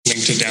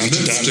to Down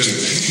to Dunk.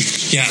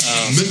 Yeah.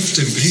 Miffed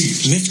and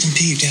peeved. Miffed and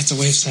peeved. That's a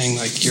way of saying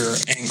like you're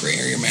angry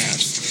or you're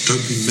mad.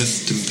 Don't be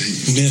miffed and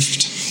peeved.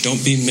 Miffed. Don't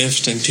be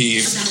miffed and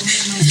peeved.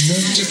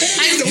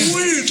 I know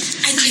word.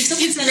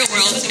 It's a real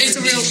world. It's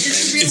a real.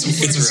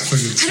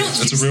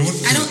 That's a real one?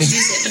 I don't use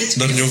it, but it's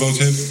not in your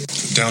vocab?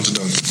 Down to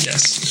Dunk.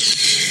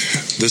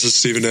 Yes. This is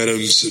Stephen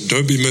Adams.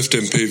 Don't be miffed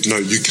and peeved. No,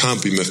 you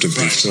can't be miffed and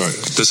peeved. Sorry.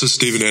 This is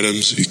Stephen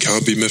Adams. You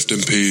can't be miffed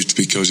and peeved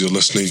because you're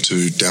listening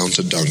to Down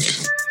to Dunk.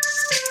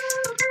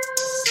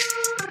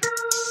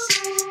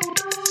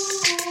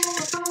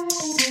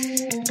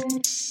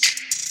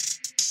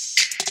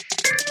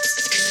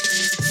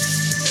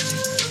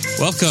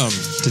 Welcome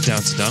to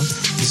Down to Dunk.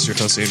 This is your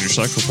host, Andrew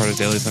Schleck. We're part of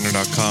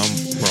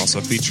DailyThunder.com. We're also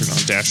featured on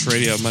Dash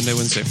Radio Monday,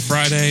 Wednesday,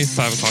 Friday,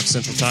 5 o'clock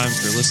Central Time.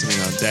 If you're listening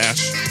on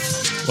Dash,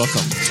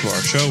 welcome to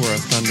our show. We're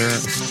a Thunder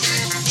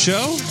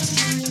show.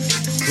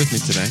 With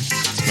me today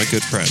is my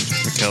good friend,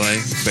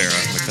 Michele Berra.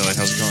 Michele,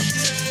 how's it going?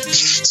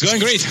 It's going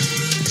great.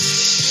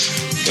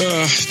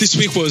 This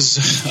week was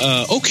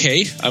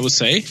okay, I would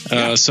say.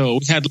 So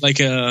we had like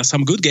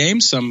some good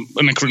games, an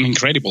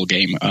incredible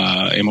game,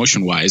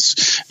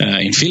 emotion-wise,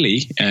 in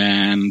Philly,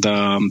 and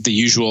the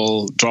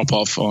usual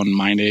drop-off on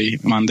Monday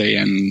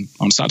and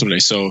on Saturday.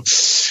 So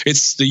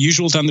it's the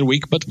usual Thunder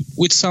week, but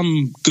with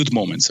some good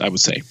moments, I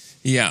would say.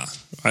 Yeah,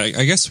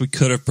 I guess we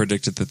could have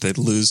predicted that they'd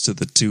lose to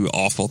the two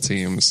awful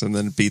teams and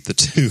then beat the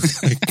two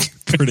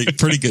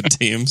pretty good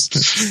teams.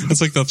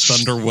 It's like the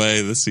Thunder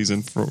way this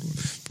season for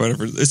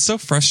whatever. It's so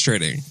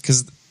frustrating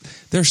because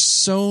there's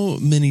so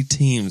many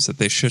teams that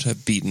they should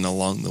have beaten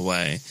along the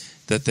way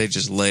that they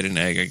just laid an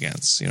egg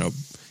against. You know,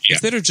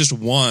 if they'd have just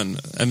won,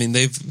 I mean,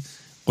 they've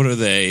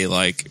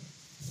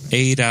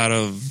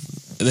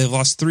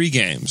lost 3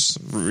 games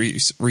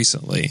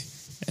recently,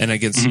 and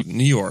against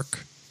New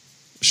York,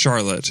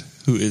 Charlotte,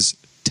 who is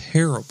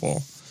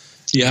terrible,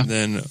 and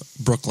then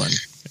Brooklyn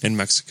in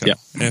Mexico. Yeah.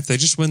 And if they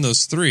just win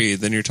those 3,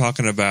 then you're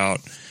talking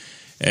about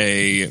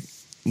a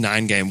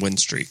 9-game win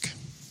streak.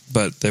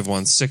 But they've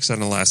won 6 out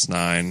of the last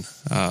 9,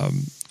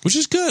 which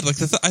is good. Like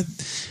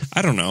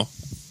I don't know.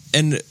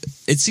 And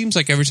it seems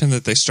like every time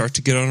that they start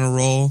to get on a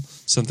roll,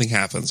 something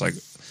happens. Like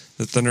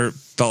the Thunder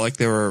felt like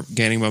they were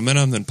gaining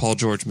momentum, then Paul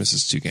George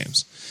misses 2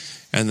 games.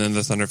 And then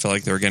the Thunder felt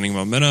like they were gaining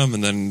momentum,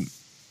 and then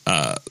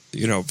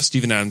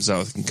Steven Adams out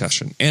with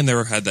concussion, and they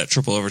had that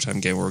triple overtime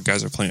game where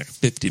guys are playing like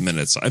 50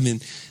 minutes. I mean,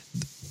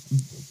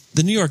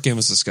 the New York game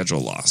was a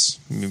scheduled loss.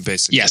 I mean,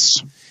 basically,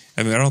 yes.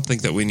 I mean, I don't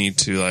think that we need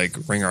to like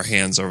wring our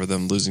hands over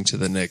them losing to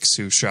the Knicks,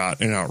 who shot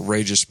an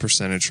outrageous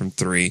percentage from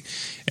 3,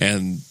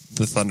 and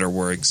the Thunder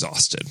were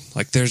exhausted.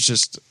 Like, there's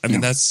just, I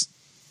mean,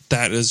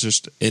 that is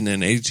just in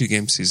an 82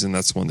 game season.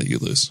 That's one that you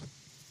lose.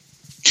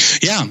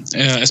 Yeah,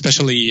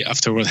 especially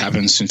after what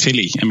happens in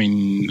Philly. I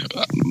mean,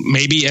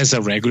 maybe as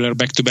a regular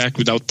back-to-back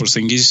without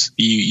Porzingis,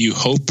 you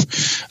hope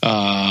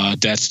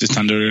that the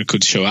Thunder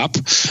could show up,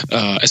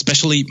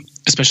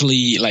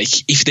 especially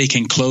like if they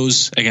can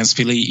close against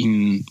Philly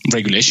in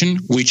regulation,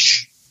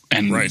 which...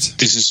 And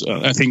this is,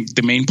 I think,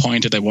 the main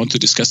point that I want to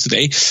discuss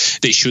today.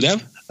 They should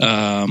have,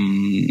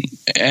 and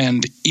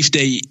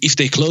if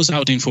they close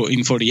out in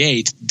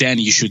 48, then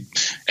you should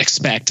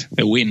expect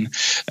a win,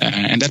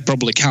 and that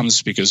probably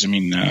comes because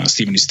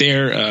Steven is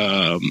there,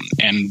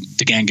 and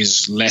the gang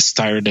is less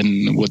tired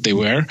than what they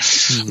were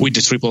with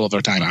the triple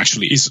overtime.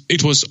 Actually,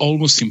 it was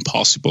almost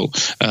impossible,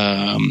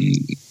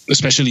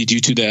 especially due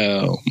to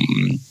the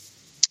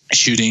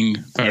shooting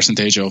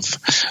percentage of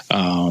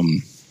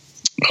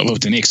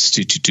the Knicks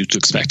to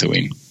expect a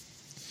win.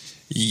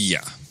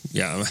 Yeah.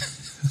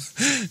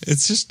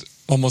 It's just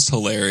almost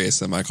hilarious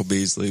that Michael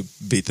Beasley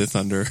beat the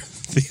Thunder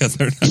the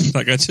other night.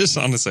 Like, I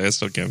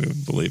still can't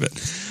even believe it.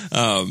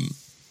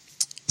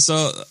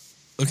 So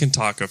we can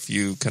talk a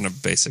few kind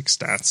of basic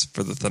stats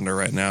for the Thunder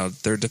right now.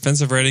 Their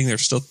defensive rating, they're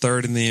still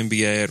 3rd in the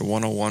NBA at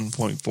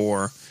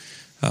 101.4,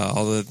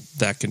 although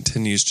that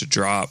continues to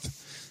drop.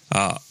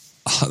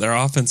 Their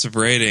offensive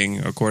rating,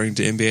 according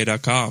to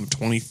NBA.com,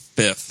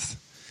 25th.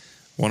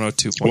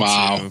 102.2.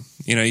 Wow.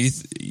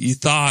 You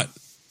thought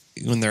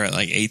when they're at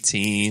like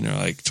 18 or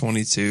like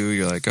 22,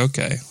 you're like,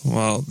 okay,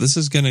 well, this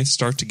is going to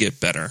start to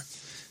get better.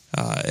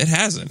 It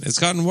hasn't. It's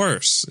gotten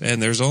worse.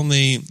 And here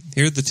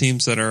are the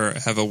teams that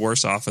have a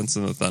worse offense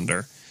than the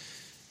Thunder.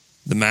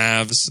 The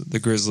Mavs, the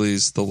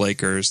Grizzlies, the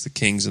Lakers, the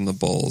Kings, and the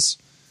Bulls.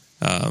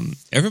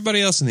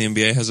 Everybody else in the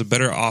NBA has a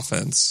better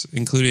offense,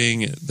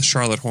 including the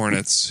Charlotte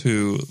Hornets,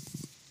 who,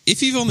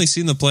 if you've only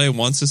seen them play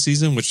once a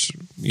season, which,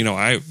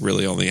 I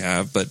really only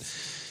have, but,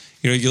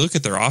 you look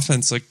at their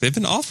offense, like, they've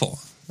been awful.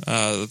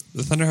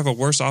 The Thunder have a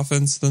worse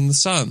offense than the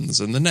Suns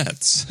and the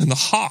Nets and the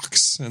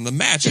Hawks and the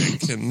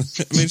Magic. And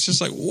it's just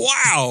like,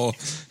 wow,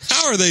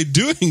 how are they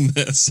doing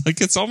this?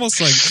 Like, it's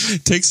almost like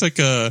it takes like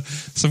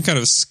some kind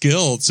of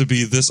skill to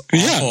be this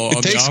awful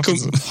on the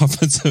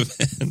offensive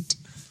end.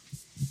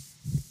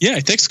 Yeah,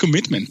 it takes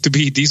commitment to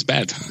be this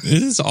bad.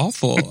 It is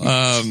awful.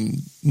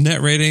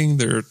 Net rating,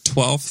 they're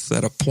 12th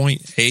at a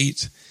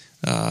 0.8.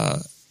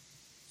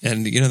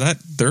 And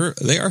that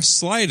they are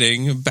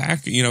sliding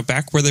back,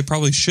 back where they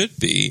probably should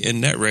be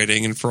in net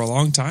rating. And for a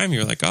long time,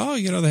 you're like, oh,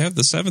 they have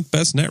the 7th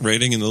best net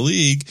rating in the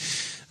league.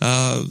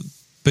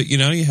 But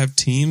you have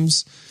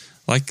teams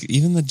like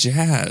even the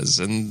Jazz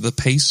and the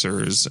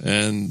Pacers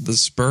and the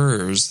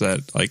Spurs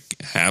that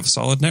have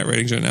solid net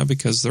ratings right now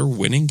because they're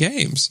winning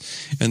games.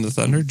 And the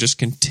Thunder just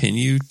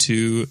continue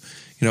to,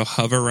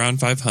 hover around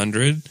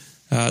 500.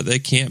 They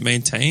can't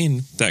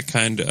maintain that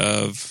kind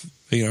of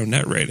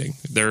net rating.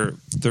 They're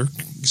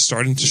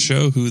starting to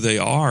show who they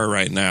are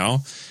right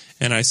now,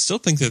 and I still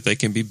think that they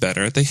can be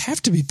better. They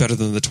have to be better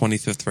than the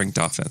 25th ranked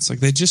offense. I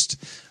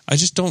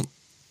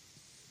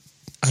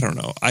don't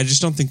know. I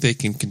just don't think they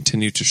can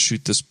continue to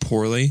shoot this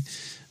poorly.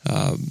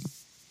 I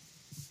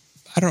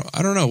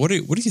don't know. What do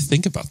you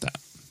think about that?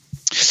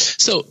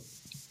 So,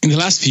 in the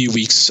last few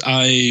weeks,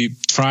 I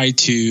tried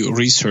to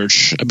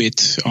research a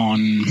bit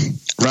on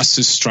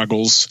Russ's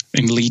struggles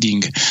in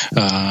leading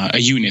a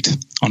unit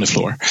on the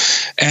floor.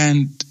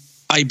 And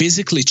I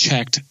basically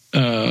checked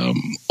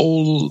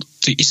all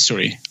the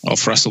history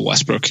of Russell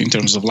Westbrook in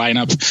terms of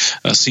lineup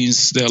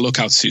since the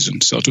lockout season,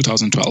 so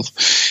 2012.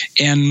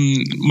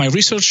 And my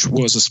research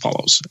was as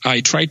follows. I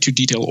tried to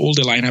detail all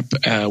the lineup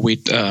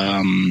with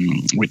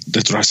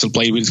that Russell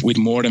played with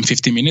more than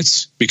 50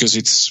 minutes, because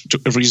it's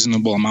a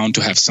reasonable amount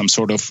to have some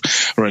sort of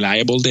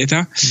reliable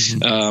data.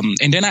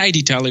 Mm-hmm. And then I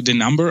detailed the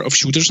number of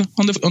shooters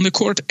on the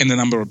court and the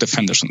number of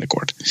defenders on the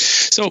court.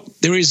 So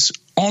there is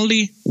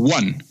only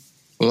one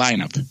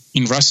lineup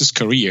in Russ's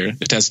career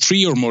that has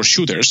 3 or more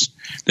shooters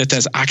that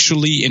has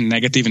actually a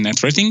negative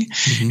net rating,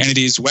 and it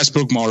is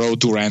Westbrook, Morrow,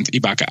 Durant,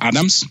 Ibaka,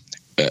 Adams.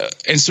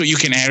 And so you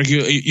can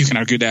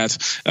argue that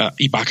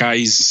Ibaka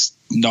is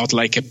not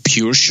like a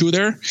pure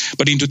shooter,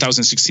 but in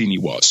 2016 he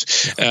was.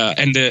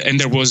 And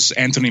there was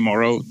Anthony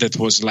Morrow that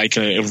was like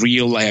a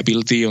real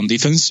liability on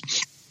defense.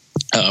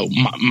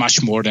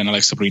 Much more than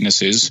Alex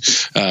Abrines is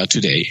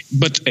today.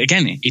 But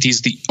again, it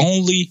is the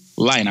only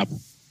lineup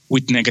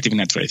with negative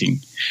net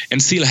rating,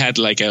 and still had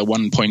like a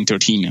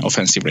 1.13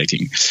 offensive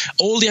rating.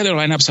 All the other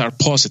lineups are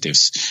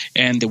positives,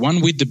 and the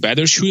one with the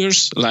better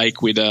shooters,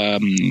 like with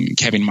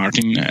Kevin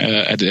Martin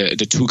at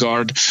the 2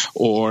 guard,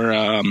 or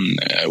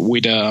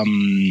with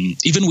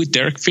even with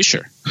Derek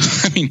Fisher.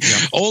 I mean,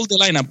 all the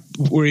lineup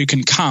where you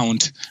can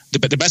count, the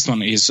best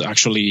one is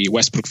actually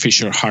Westbrook,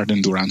 Fisher,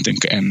 Harden, Durant,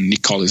 and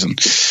Nick Collison,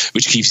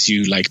 which gives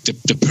you like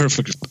the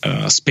perfect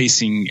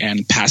spacing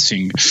and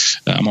passing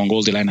among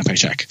all the lineup I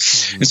check.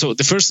 And so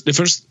the first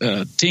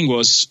thing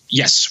was,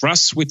 yes,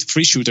 Russ with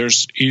 3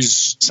 shooters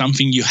is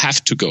something you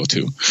have to go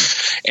to.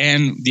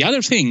 And the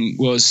other thing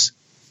was,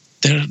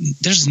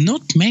 there's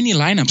not many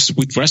lineups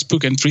with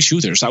Westbrook and 3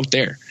 shooters out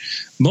there.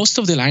 Most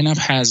of the lineup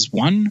has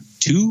 1,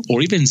 2,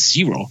 or even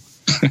 0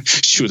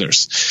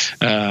 shooters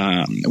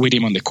with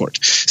him on the court.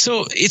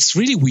 So it's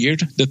really weird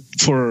that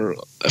for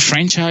a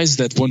franchise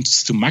that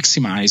wants to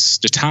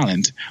maximize the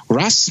talent,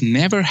 Russ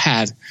never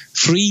had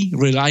 3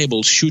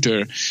 reliable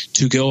shooter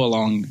to go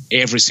along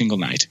every single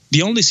night.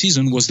 The only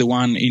season was the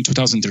one in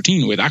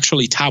 2013 where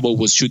actually Thabo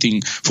was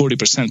shooting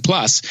 40%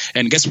 plus,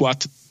 and guess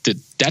what?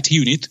 That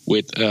unit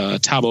with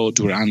Thabo,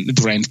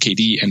 Durant,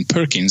 KD, and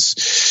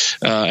Perkins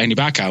and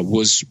Ibaka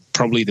was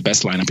probably the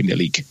best lineup in the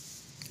league.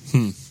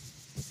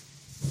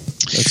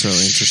 That's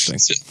really interesting.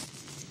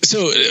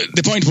 So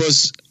the point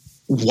was,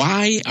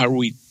 why are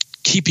we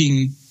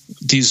keeping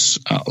these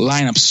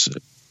lineups?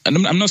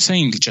 And I'm not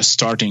saying just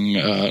starting.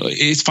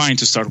 It's fine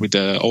to start with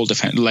the old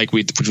defense, like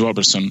with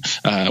Robertson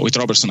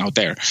out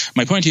there.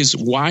 My point is,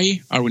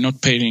 why are we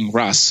not pairing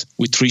Russ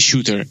with 3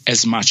 shooter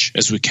as much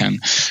as we can?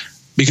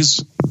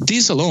 Because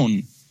this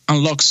alone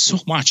unlocks so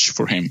much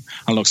for him.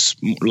 Unlocks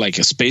like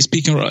a space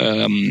pick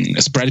and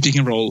a spread pick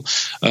and roll.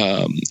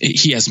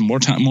 He has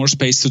more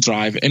space to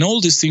drive, and all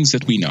these things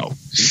that we know.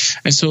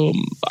 And so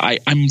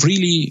I'm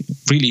really,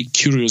 really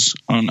curious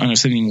on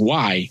understanding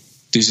why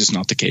this is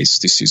not the case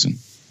this season.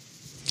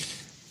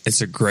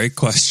 It's a great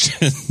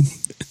question.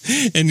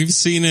 And you've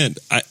seen it,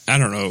 I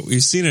don't know,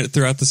 you've seen it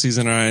throughout the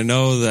season, and I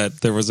know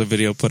that there was a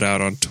video put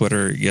out on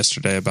Twitter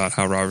yesterday about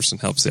how Robertson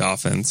helps the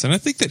offense, and I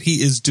think that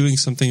he is doing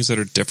some things that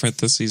are different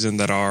this season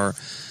that are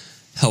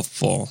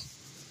helpful,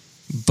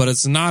 but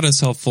it's not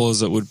as helpful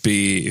as it would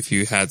be if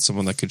you had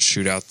someone that could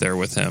shoot out there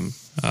with him,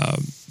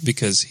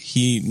 because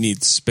he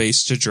needs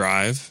space to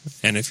drive,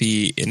 and if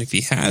he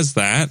has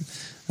that,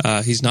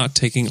 he's not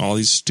taking all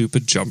these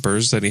stupid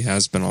jumpers that he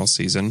has been all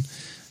season.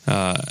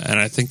 And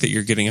I think that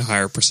you're getting a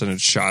higher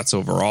percentage shots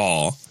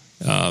overall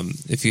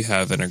if you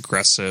have an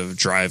aggressive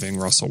driving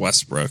Russell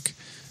Westbrook.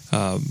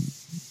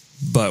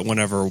 But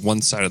whenever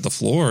one side of the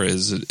floor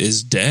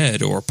is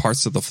dead, or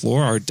parts of the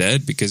floor are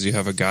dead because you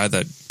have a guy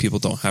that people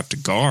don't have to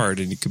guard,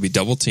 and you could be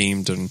double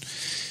teamed, and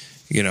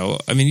you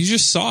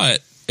just saw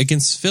it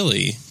against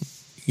Philly.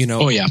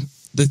 Oh yeah,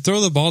 they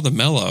throw the ball to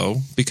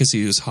Melo because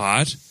he was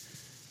hot.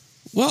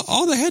 Well,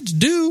 all they had to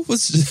do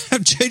was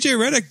have JJ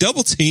Redick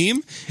double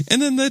team,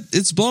 and then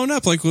it's blown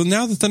up. Like, well,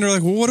 now the Thunder are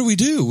like, well, what do?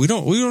 We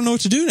don't know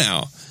what to do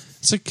now.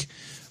 It's like,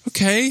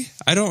 okay,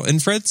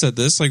 and Fred said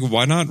this, like,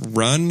 why not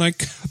run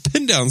like up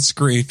and down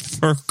screen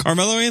for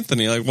Carmelo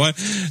Anthony. Like, what?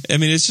 I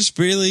mean, it's just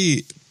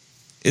really,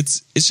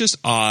 it's just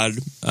odd.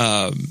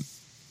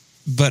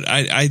 But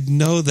I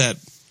know that,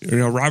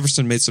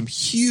 Robertson made some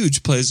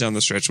huge plays down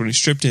the stretch when he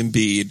stripped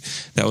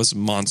Embiid. That was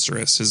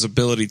monstrous. His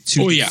ability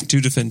to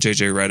defend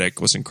JJ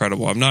Redick was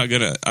incredible. I'm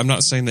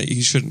not saying that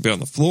he shouldn't be on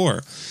the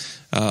floor.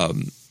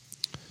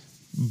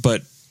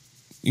 But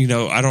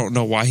I don't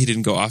know why he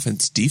didn't go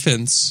offense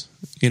defense,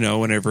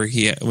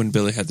 when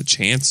Billy had the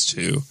chance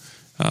to,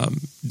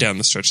 down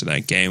the stretch of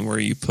that game where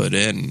you put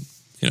in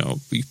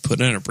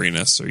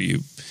Abrinas, or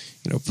you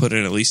put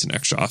in at least an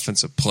extra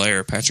offensive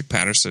player, Patrick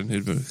Patterson,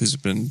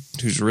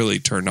 who's really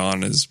turned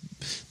on as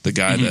the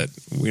guy that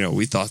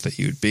we thought that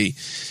he would be.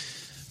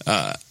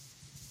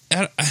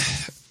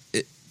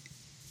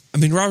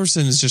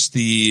 Robertson is just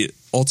the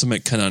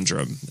ultimate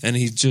conundrum, and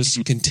he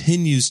just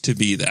continues to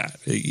be that.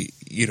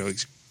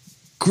 He's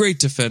great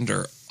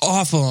defender,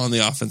 awful on the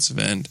offensive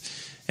end,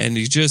 and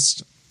he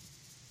just.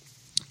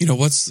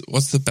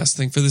 What's the best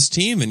thing for this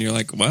team? And you're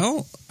like,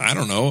 well, I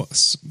don't know.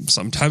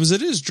 Sometimes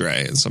it is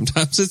Dre, and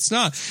sometimes it's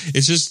not.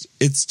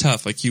 It's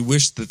tough. Like, you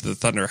wish that the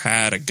Thunder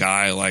had a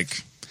guy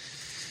like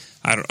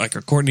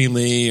a Courtney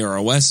Lee or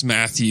a Wes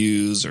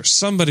Matthews or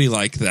somebody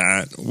like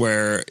that,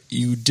 where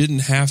you didn't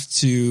have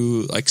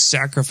to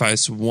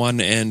sacrifice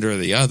one end or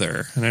the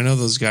other. And I know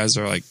those guys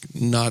are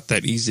not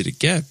that easy to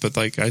get, but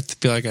I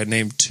feel like I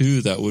named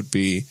two that would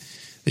be.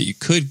 That you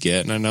could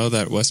get, and I know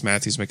that Wes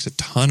Matthews makes a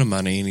ton of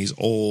money, and he's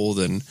old,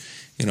 and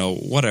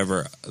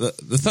whatever.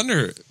 The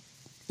Thunder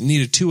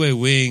need a two-way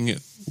wing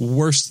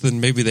worse than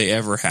maybe they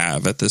ever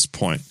have at this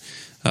point,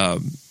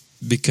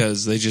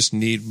 because they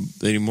need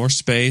more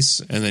space,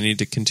 and they need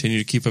to continue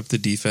to keep up the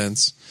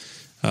defense,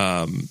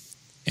 and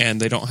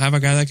they don't have a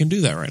guy that can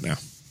do that right now.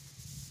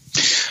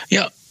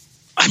 Yeah,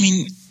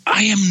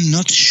 I am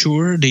not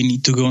sure they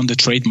need to go on the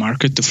trade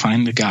market to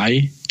find a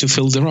guy to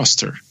fill the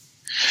roster.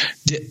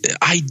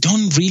 I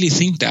don't really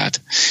think that.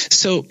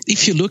 So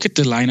if you look at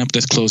the lineup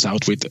that closed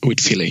out with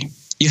Philly,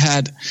 you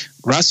had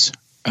Russ,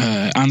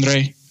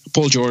 Andre,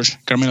 Paul George,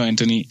 Carmelo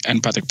Anthony,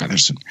 and Patrick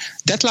Patterson.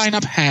 That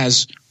lineup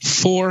has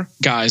 4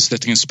 guys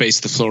that can space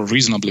the floor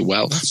reasonably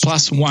well,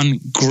 plus one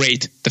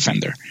great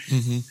defender.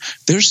 Mm-hmm.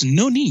 There's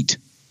no need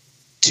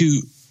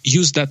to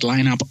use that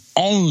lineup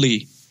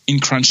only in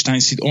crunch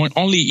time, or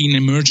only in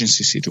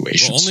emergency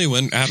situations. Well, only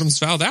when Adams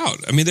fouled out.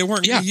 They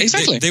weren't. Yeah,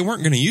 exactly. They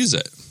weren't going to use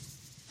it.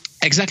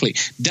 Exactly.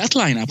 That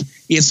lineup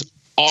is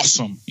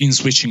awesome in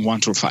switching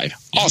 1 through 5.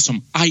 Yeah.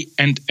 Awesome.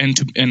 And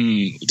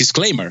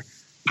disclaimer,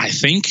 I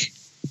think,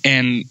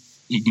 and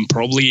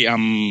probably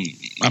I'm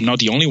not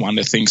the only one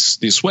that thinks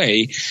this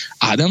way,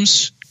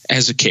 Adams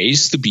has a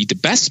case to be the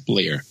best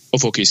player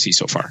of OKC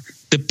so far.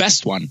 The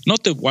best one,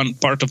 not the one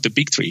part of the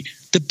big three,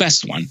 the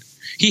best one.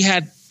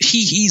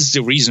 He is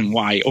the reason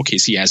why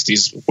OKC has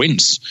these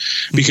wins,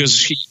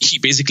 because he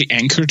basically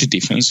anchored the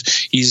defense.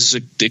 He's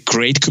a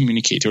great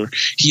communicator.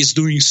 He is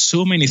doing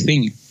so many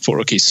things for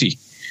OKC.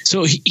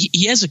 So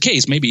he has a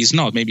case. Maybe he's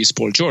not. Maybe it's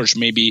Paul George.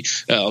 Maybe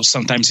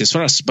sometimes it's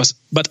Russ.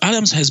 But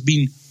Adams has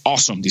been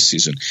awesome this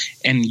season.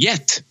 And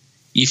yet,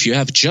 if you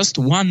have just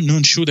one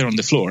non-shooter on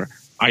the floor,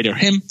 either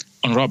him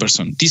or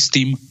Robertson, this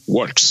team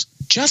works.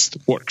 Just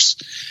works.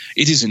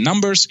 It is in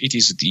numbers.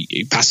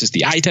 It passes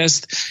the eye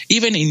test.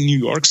 Even in New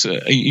York's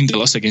in the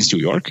loss against New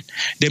York,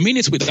 the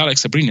minutes with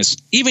Alex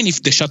Abrinas, even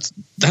if the shot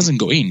doesn't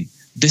go in,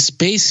 the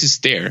space is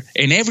there,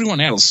 and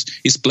everyone else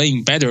is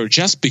playing better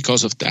just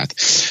because of that.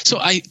 So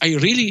I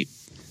really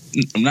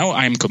now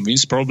I'm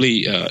convinced.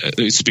 Probably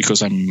it's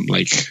because I'm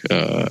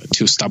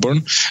too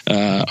stubborn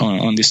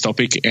on this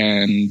topic,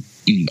 and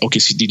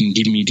OKC didn't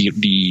give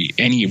me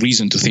any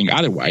reason to think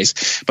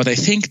otherwise. But I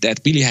think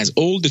that Billy has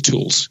all the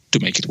tools to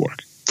make it work.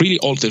 Really,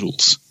 all the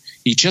tools.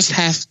 He just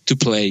has to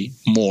play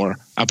more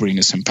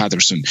Abrinas and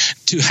Patterson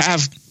to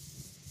have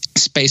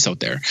space out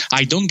there.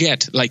 I don't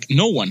get,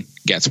 no one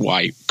gets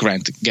why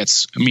Grant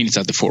gets minutes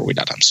at the 4 with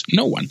Adams.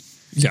 No one.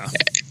 Yeah.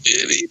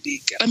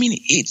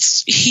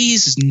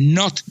 He's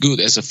not good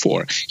as a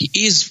 4. He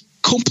is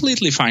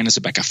completely fine as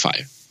a backup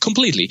 5.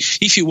 Completely.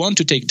 If you want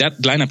to take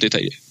that lineup that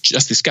I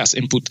just discussed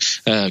and put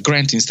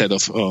Grant instead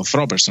of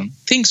Robertson,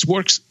 things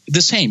works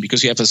the same,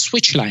 because you have a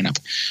switch lineup,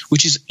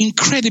 which is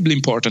incredibly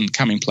important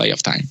coming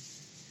playoff time.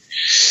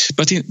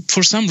 But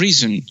for some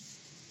reason,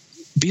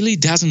 Billy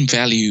doesn't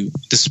value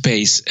the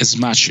space as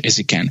much as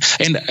he can.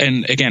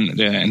 And again,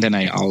 and then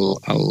I'll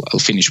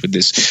finish with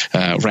this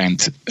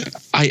rant.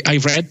 I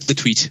read the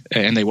tweet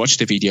and I watched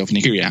the video of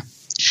Nigeria,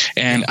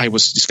 and I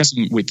was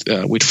discussing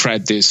with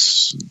Fred the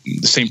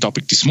same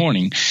topic this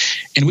morning,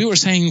 and we were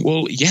saying,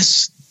 well,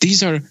 yes,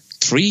 these are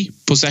 3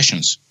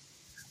 possessions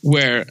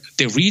where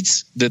the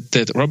reads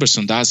that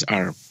Robertson does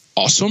are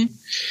awesome,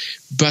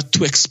 but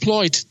to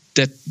exploit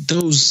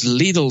those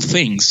little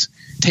things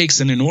takes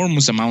an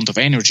enormous amount of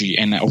energy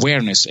and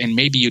awareness, and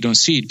maybe you don't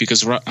see it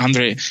because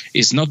Andre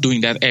is not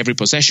doing that every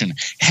possession.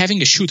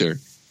 Having a shooter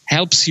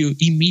helps you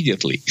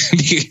immediately.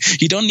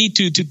 You don't need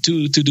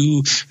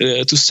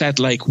to set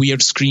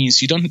weird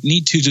screens. You don't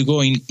need to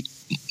go in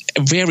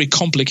very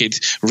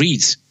complicated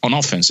reads on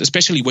offense,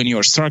 especially when you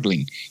are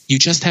struggling. You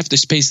just have the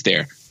space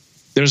there.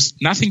 There's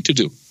nothing to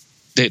do.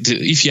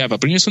 If you have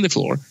Abrines on the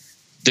floor,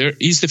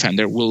 his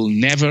defender will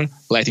never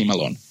let him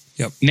alone.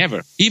 Yep.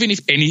 Never. Even if,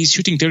 and he's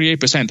shooting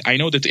 38%. I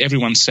know that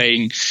everyone's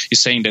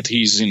is saying that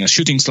he's in a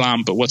shooting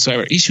slump or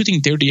whatsoever. He's shooting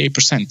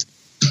 38%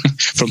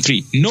 from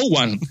three. No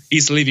one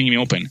is leaving him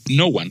open.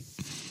 No one.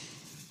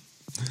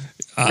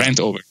 Rant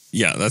over.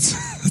 Yeah,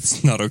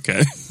 that's not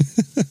okay.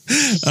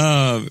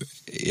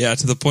 Yeah,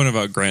 to the point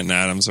about Grant and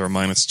Adams are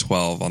minus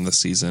 12 on the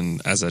season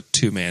as a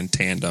two-man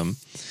tandem.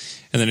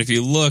 And then if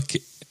you look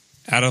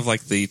out of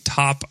like the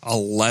top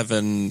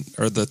 11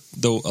 or the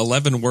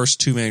 11 worst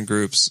two-man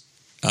groups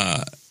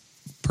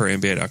per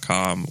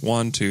NBA.com,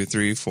 1, 2,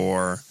 3,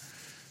 4,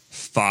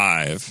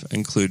 5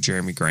 include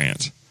Jeremy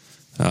Grant,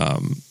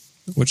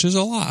 which is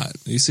a lot.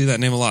 You see that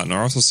name a lot. And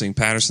we're also seeing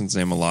Patterson's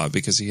name a lot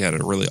because he had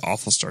a really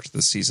awful start to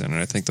the season.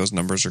 And I think those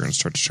numbers are going to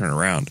start to turn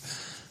around.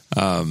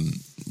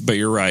 But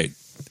you're right.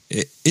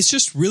 It's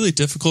just really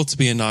difficult to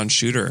be a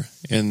non-shooter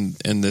in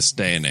this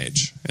day and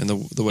age. And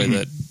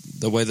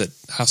the way that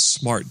how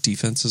smart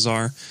defenses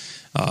are,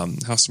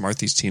 how smart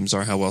these teams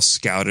are, how well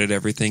scouted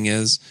everything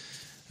is.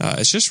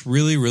 It's just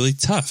really, really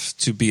tough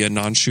to be a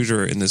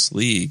non-shooter in this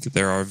league.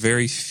 There are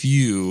very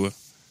few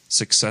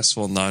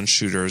successful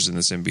non-shooters in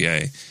this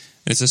NBA.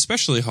 And it's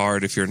especially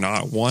hard if you're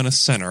not, one, a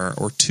center,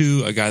 or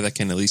two, a guy that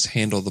can at least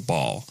handle the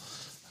ball.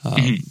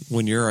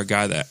 When you're a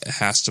guy that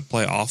has to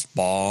play off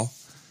ball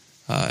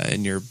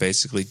and you're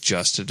basically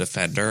just a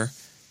defender,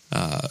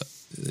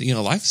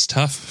 life's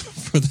tough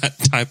for that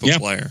type of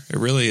player. It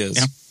really is.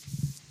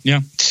 Yeah.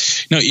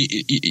 No,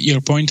 your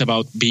point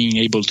about being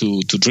able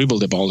to dribble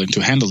the ball and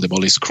to handle the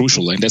ball is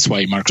crucial, and that's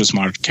why Marcus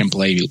Smart can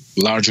play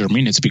larger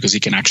minutes because he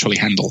can actually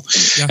handle.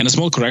 Yeah. And a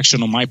small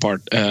correction on my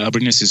part,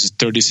 Abrines is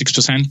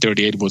 36%,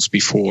 38 was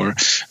before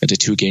the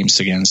two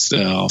games against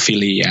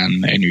Philly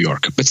and New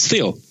York. But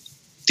still,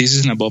 this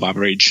is an above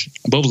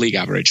league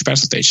average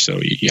percentage,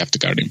 so you have to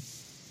guard him.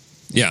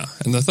 Yeah,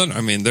 and the Thunder, I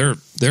mean,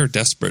 they're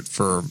desperate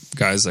for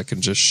guys that can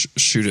just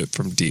shoot it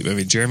from deep. I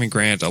mean, Jeremy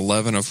Grant,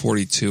 11 of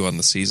 42 on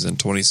the season,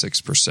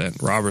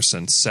 26%.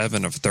 Robertson,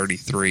 7 of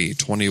 33,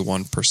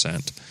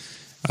 21%.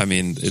 I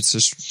mean,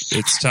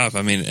 it's tough.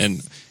 I mean,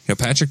 and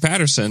Patrick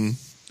Patterson,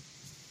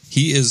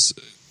 he is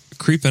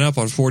creeping up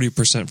on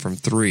 40% from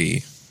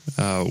three,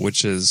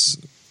 which is,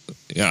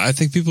 I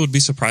think people would be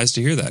surprised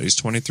to hear that. He's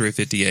 23 of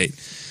 58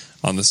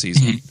 on the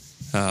season.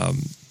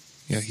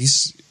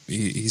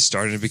 He's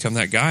starting to become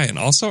that guy. And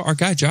also our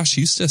guy, Josh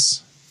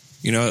Eustace.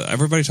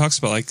 Everybody talks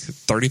about like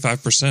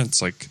 35%.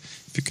 It's like,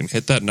 if you can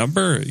hit that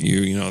number,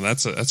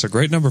 that's a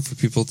great number for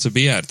people to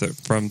be at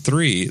from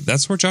three.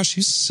 That's where Josh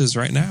Eustace is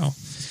right now.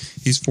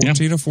 He's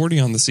 14 of 40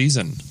 on the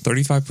season,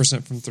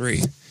 35% from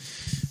three.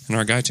 And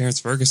our guy, Terrence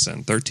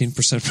Ferguson,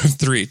 13% from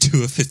three,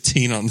 2 of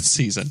 15 on the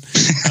season.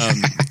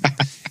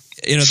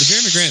 The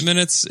Jeremy Grant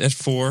minutes at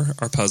 4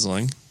 are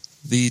puzzling.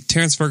 The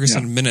Terrence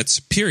Ferguson minutes,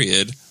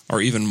 period, are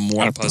even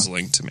more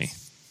puzzling to me.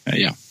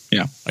 Yeah.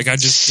 Like I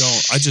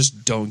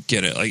just don't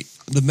get it. Like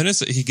the minutes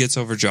that he gets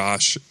over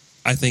Josh,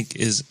 I think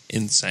is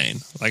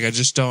insane. Like I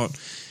just don't.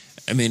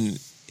 I mean,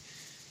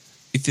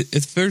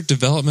 if they're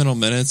developmental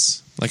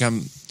minutes, like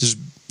I'm just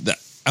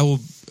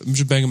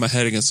banging my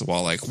head against the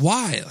wall. Like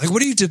why? Like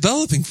what are you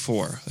developing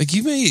for? Like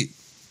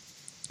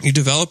you're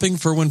developing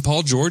for when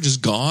Paul George is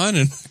gone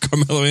and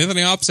Carmelo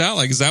Anthony opts out.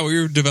 Like is that what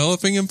you're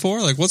developing him for?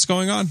 Like what's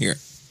going on here?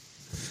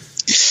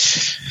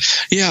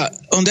 Yeah,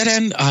 on that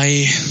end,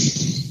 I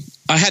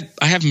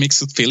have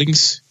mixed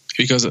feelings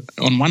because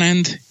on one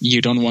end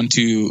you don't want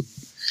to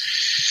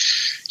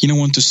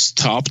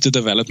stop the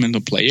development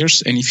of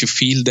players, and if you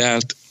feel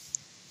that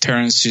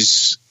Terrence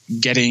is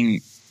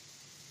getting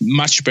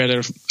much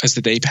better as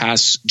the day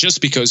passes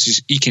just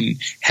because he can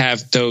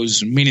have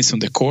those minutes on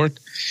the court,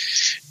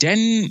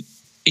 then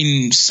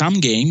in some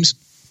games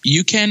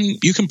you can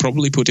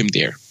probably put him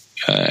there.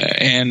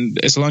 And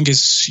as long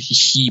as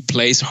he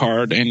plays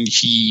hard and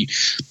he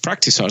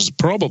practices,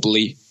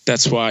 probably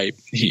that's why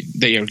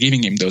they are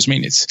giving him those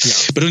minutes.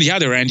 Yeah. But on the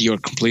other end, you're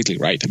completely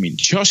right. I mean,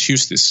 Josh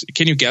Eustace,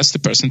 can you guess the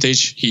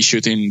percentage he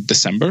shot in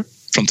December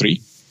from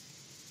three?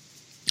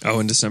 Oh,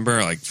 in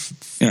December, like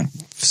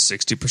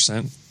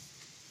 60%?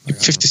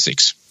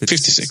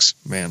 56.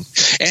 Man.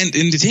 And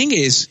the thing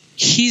is,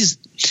 he's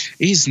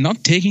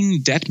not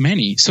taking that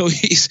many. So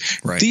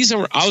these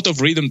are out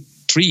of rhythm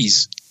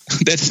threes.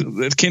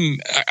 That can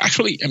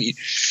actually, I mean,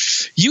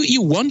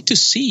 you want to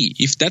see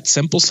if that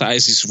sample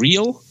size is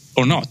real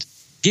or not.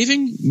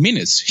 Giving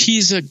minutes,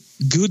 he's a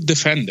good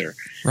defender.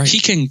 Right. He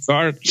can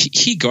guard.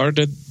 He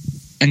guarded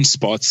and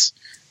spots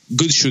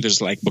good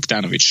shooters like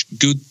Bogdanovic,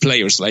 good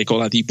players like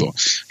Oladipo.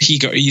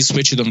 He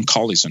switched on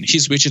Collison. He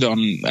switched on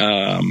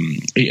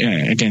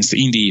against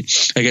Indy,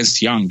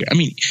 against Young. I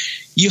mean,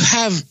 you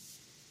have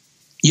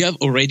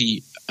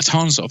already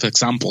tons of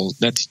examples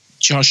that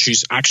Josh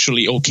is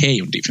actually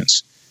okay on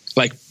defense.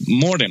 Like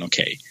more than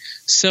okay.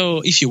 So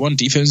if you want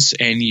defense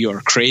and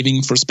you're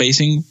craving for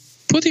spacing,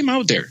 put him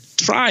out there.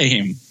 Try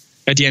him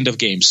at the end of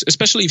games,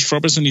 especially if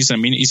Robertson is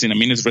in a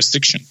minute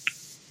restriction.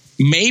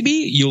 maybe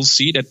you'll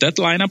see that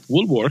lineup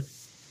will work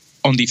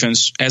on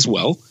defense as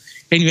well,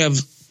 and you have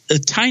a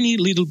tiny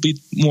little bit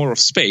more of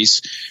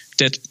space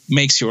that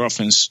makes your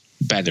offense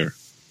better.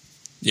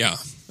 Yeah.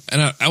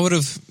 And I would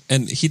have,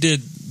 and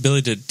Billy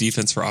did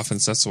defense for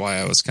offense. That's why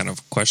I was kind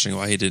of questioning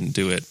why he didn't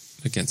do it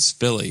against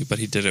Philly, but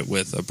he did it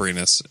with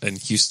Abrinas and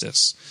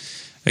Hustis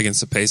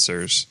against the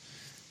Pacers.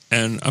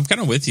 And I'm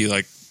kind of with you.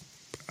 Like,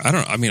 I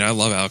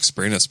love Alex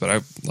Abrinas, but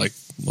I'd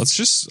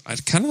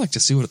kind of like to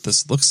see what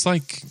this looks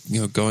like,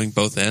 going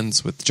both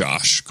ends with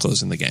Josh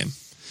closing the game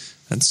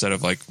instead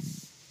of like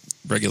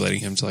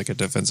regulating him to like a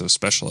defensive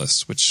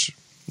specialist, which,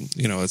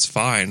 it's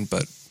fine,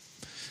 but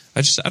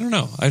I don't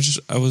know. I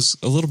was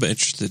a little bit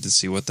interested to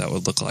see what that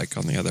would look like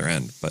on the other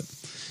end, but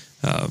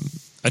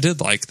I did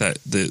like that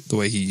the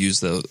way he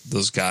used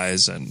those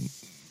guys, and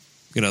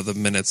the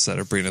minutes that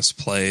Abrinas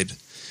played,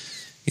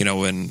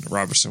 when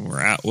Robertson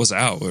was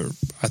out,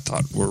 I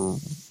thought were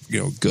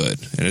good,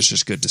 and it's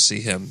just good to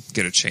see him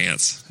get a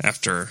chance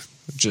after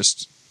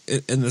just.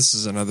 And this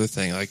is another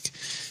thing. Like,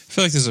 I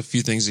feel like there's a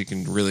few things you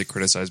can really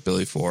criticize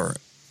Billy for.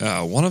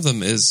 One of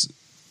them is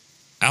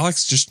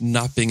Alex just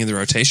not being in the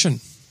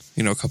rotation.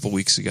 A couple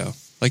weeks ago,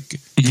 like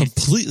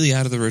completely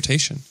out of the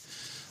rotation.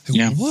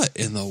 Like, what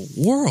in the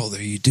world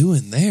are you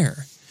doing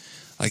there?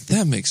 Like,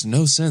 that makes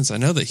no sense. I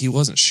know that he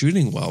wasn't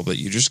shooting well, but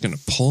you're just going to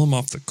pull him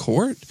off the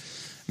court.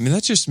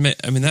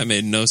 That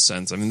made no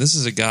sense. I mean, this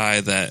is a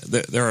guy that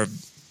there are.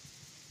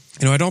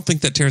 I don't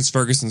think that Terrence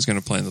Ferguson's going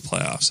to play in the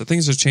playoffs. I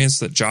think there's a chance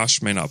that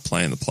Josh may not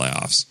play in the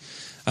playoffs.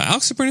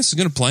 Alex Abrinas is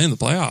going to play in the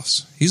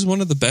playoffs. He's one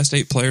of the best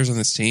 8 players on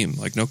this team,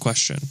 like, no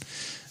question.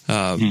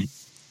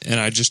 And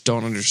I just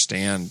don't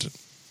understand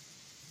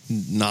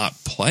not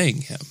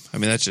playing him. I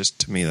mean, I thought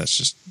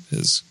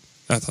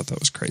that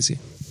was crazy.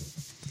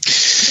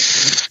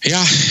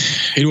 Yeah,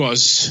 it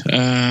was.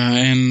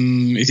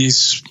 And it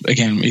is,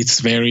 again, it's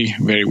very,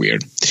 very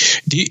weird.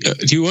 Do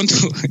you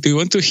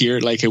want to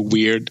hear like a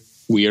weird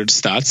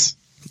stats?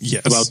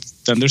 Yes. About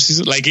Thunder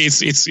season? Like,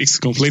 it's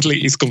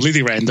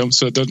completely random,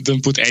 so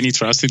don't put any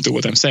trust into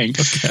what I'm saying.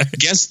 Okay.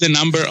 Guess the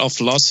number of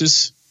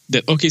losses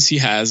that OKC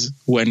has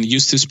when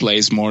Eustace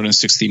plays more than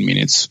 16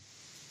 minutes.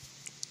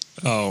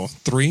 Oh,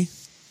 3?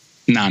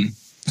 None.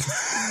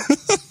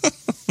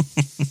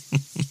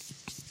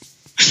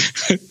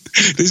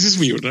 This is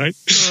weird, right?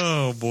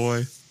 Oh,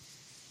 boy.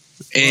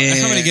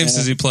 How many games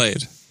has he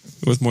played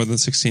with more than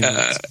 16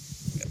 minutes?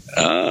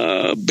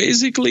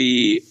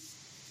 Basically,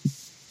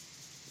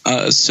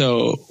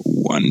 so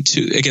 1,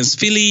 2, against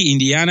Philly,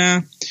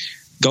 Indiana,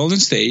 Golden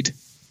State,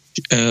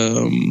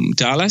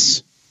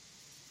 Dallas,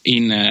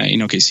 in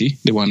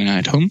OKC, the one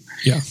at home.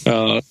 Yeah.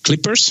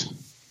 Clippers,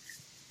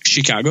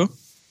 Chicago,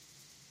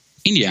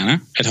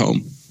 Indiana at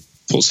home.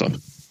 Full stop.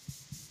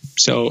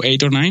 So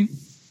 8 or 9,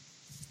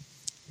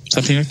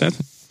 something like that.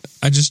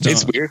 I just don't.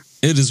 It's weird.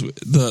 It is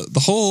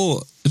the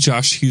whole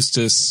Josh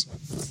Hustis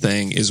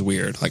thing is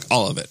weird. Like,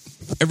 all of it,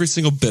 every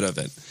single bit of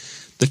it.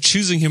 The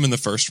choosing him in the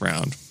first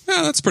round,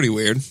 that's pretty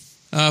weird.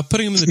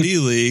 Putting him in the D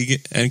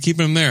League and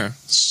keeping him there,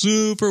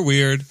 super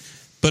weird.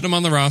 Putting him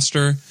on the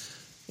roster.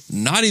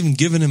 Not even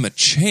giving him a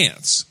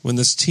chance when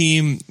this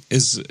team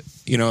is,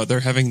 they're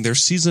having their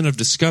season of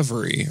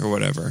discovery or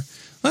whatever.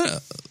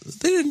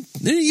 They didn't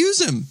use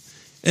him.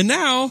 And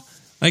now,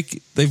 like,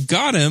 they've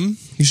got him.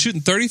 He's shooting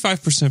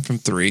 35% from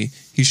 3.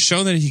 He's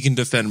shown that he can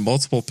defend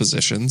multiple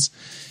positions,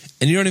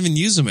 and you don't even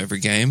use him every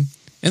game.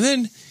 And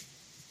then,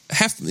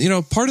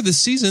 part of the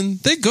season,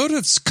 they go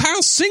to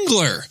Kyle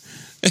Singler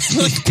and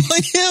like play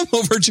him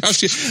over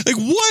Josh. Like,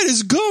 what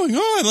is going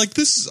on? Like,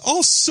 this is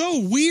all so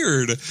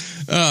weird.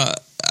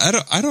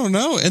 I don't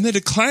know. And they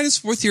decline his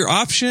 4th-year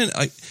option.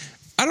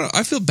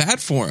 I feel bad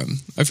for him.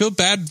 I feel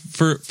bad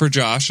for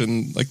Josh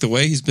and like the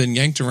way he's been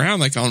yanked around,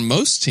 like on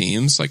most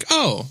teams. Like,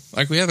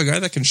 we have a guy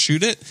that can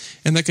shoot it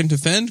and that can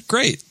defend.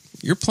 Great.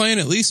 You're playing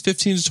at least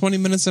 15 to 20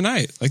 minutes a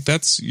night. Like,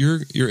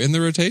 you're in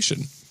the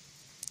rotation.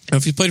 And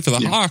if he played for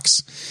the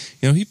Hawks,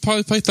 he'd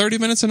probably play 30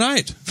 minutes a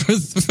night for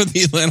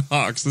the Atlanta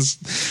Hawks.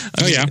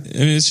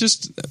 It's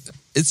just,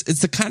 it's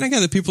the kind of guy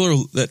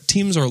that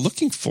teams are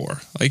looking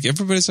for. Like,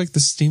 everybody's like,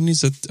 this team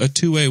needs a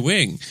two-way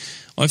wing.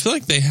 Well, I feel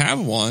like they have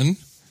one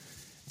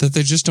that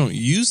they just don't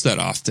use that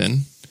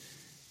often.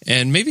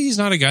 And maybe he's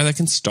not a guy that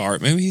can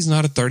start. Maybe he's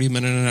not a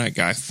 30-minute-a-night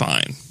guy.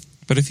 Fine.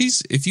 But if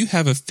you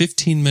have a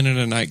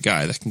 15-minute-a-night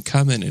guy that can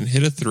come in and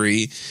hit a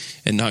 3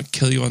 and not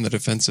kill you on the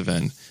defensive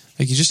end,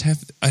 like,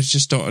 I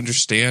just don't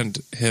understand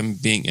him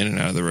being in and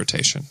out of the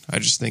rotation. I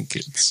just think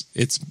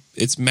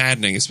it's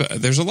maddening.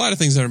 There's a lot of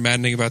things that are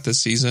maddening about this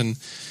season,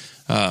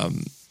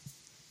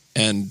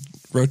 and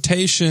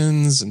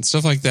rotations and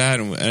stuff like that.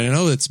 And I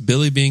know it's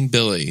Billy being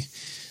Billy,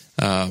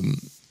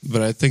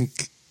 but I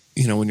think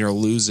when you're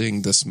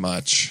losing this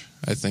much,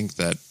 I think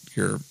that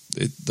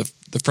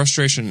the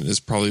frustration is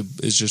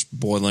just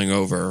boiling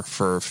over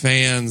for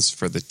fans,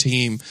 for the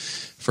team,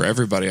 for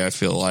everybody. I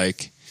feel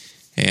like.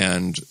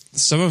 And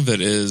some of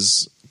it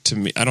is, to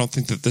me, I don't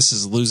think that this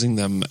is losing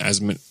them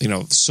as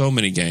so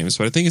many games,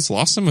 but I think it's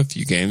lost them a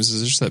few games.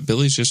 It's just that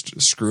Billy's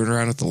just screwing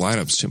around with the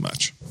lineups too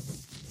much.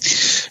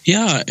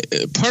 Yeah,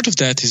 part of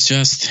that is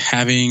just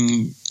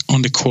having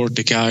on the court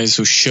the guys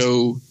who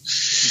show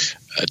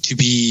to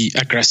be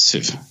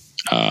aggressive.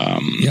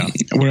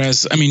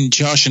 Whereas, I mean,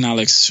 Josh and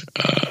Alex,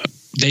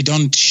 they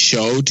don't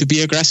show to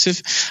be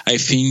aggressive. I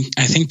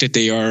think that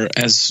they are,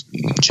 as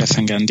Jeff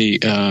and Gandhi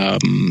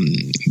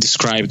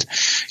described,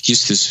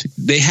 Eustace.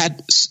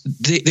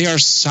 They are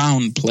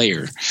sound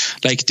player.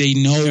 Like they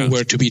know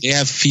where to be. They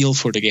have feel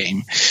for the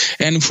game,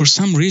 and for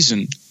some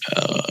reason,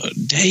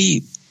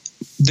 they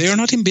are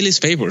not in Billy's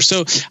favor.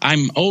 So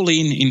I'm all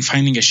in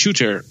finding a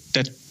shooter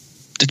that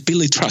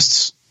Billy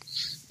trusts.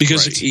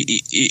 Because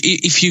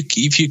if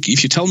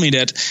you tell me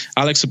that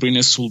Alex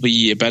Abrines will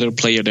be a better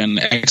player than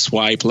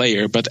XY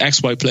player, but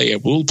XY player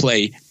will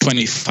play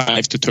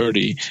 25 to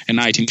 30 a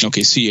night in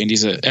OKC and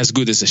is as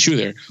good as a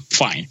shooter,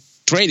 fine,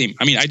 trade him.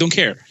 I mean, I don't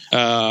care.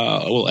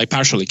 Well, I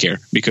partially care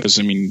because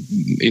they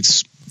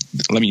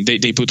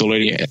put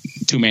already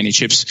too many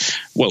chips.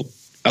 Well,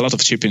 a lot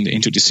of chip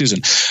into the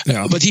season.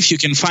 Yeah. But if you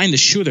can find a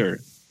shooter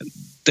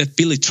that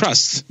Billy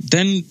trusts,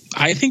 then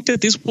I think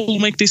that this will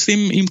make this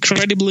team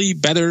incredibly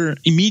better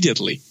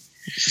immediately.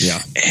 Yeah.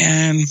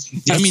 And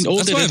I mean,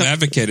 that's why I've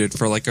advocated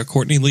for like a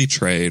Courtney Lee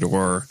trade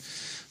or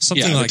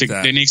something like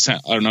that. The Knicks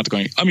are not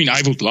going. I mean,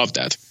 I would love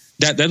that.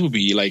 That would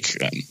be like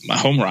a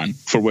home run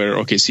for where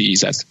OKC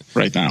is at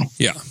right now.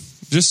 Yeah.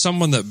 Just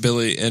someone that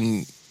Billy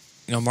and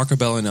Marco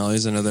Bellinelli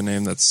is another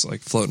name that's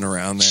like floating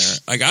around there.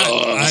 Like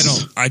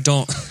I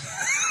don't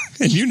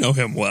and you know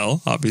him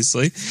well,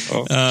 obviously.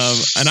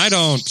 And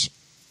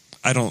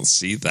I don't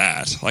see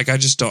that. Like, I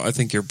just don't. I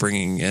think you're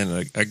bringing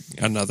in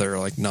another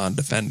like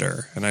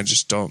non-defender, and I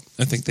just don't.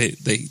 I think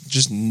they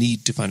just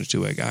need to find a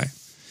two-way guy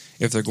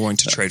if they're going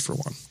to trade for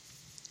one.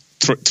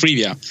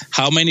 Trivia: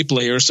 how many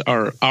players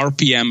are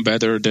RPM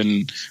better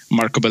than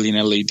Marco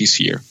Bellinelli this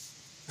year?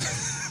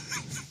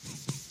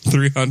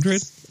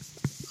 300?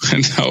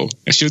 No,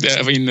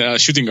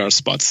 shooting guard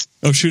spots.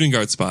 Oh, shooting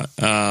guard spot.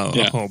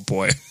 Oh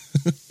boy,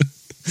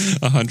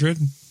 100.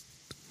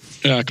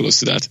 Close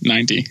to that,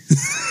 90.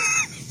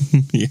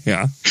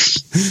 Yeah.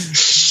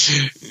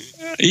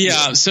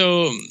 Yeah,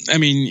 so, I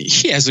mean,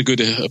 he has a good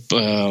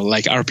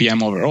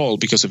RPM overall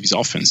because of his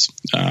offense.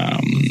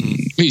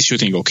 He's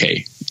shooting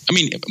okay. I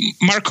mean,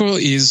 Marco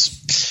is,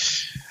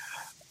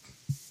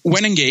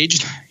 when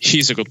engaged,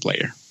 he's a good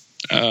player.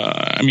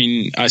 I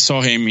mean, I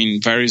saw him in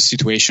various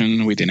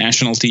situations with the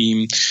national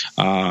team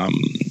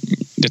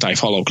that I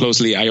follow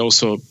closely. I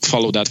also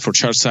follow that for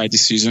Chartside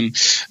this season.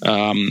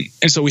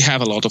 And so we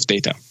have a lot of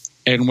data.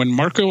 And when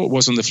Marco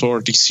was on the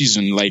floor this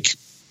season, like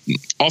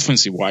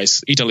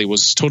offensive-wise, Italy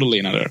was totally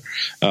another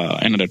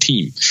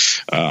team.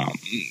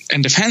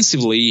 And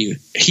defensively,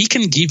 he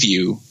can give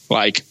you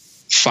like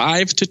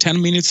 5 to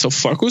 10 minutes of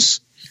focus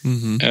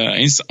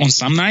on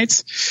some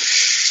nights.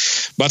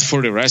 But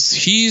for the rest,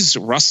 he's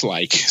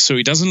Russ-like. So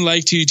he doesn't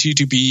like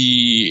to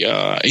be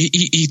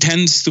he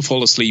tends to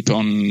fall asleep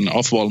on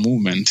off-ball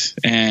movement.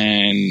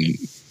 And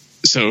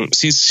so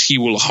since he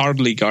will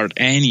hardly guard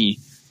any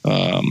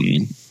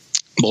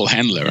ball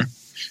handler,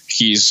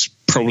 he's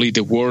probably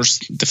the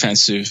worst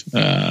defensive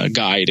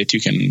guy that you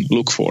can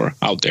look for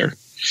out there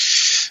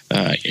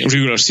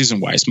regular season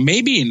wise.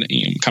 Maybe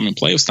in coming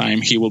playoffs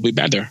time he will be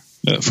better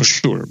for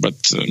sure,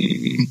 but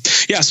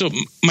so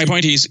my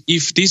point is,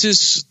 if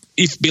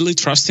Billy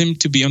trusts him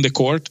to be on the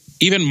court,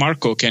 even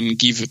Marco can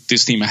give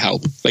this team a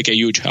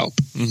huge help.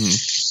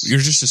 You're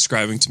just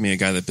describing to me a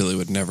guy that Billy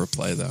would never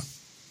play though.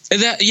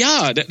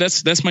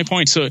 That's my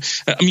point. So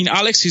I mean,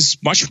 Alex is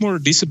much more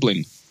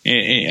disciplined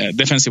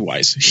defensive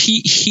wise.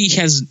 He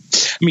has,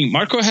 I mean,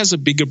 Marco has a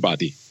bigger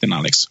body than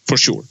Alex for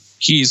sure.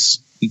 He's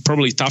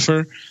probably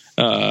tougher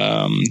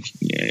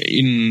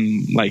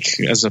in like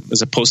as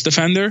a post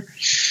defender,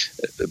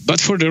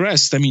 but for the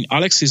rest, I mean,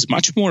 Alex is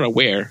much more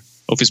aware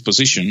of his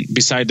position,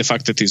 beside the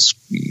fact that he's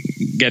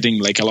getting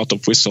like a lot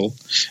of whistle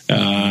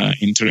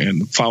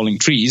into fouling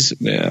trees.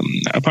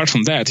 Apart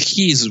from that,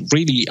 he is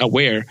really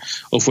aware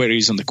of where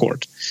he's on the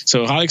court.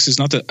 So Alex is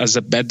not as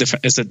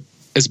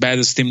bad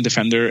as team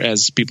defender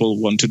as people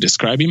want to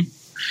describe him,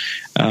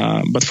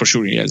 but for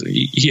sure he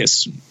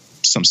has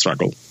some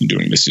struggle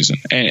during the season,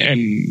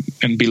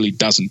 and Billy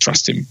doesn't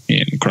trust him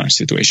in crunch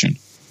situation.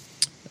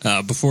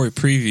 Before we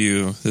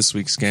preview this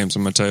week's games,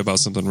 I'm going to tell you about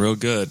something real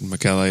good,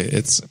 Michele.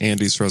 It's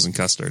Andy's frozen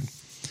custard.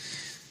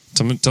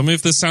 Tell me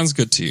if this sounds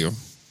good to you.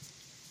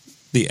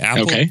 The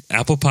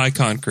apple pie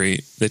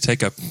concrete. They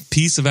take a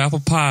piece of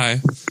apple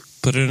pie,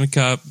 put it in a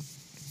cup,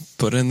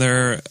 put in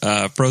their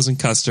frozen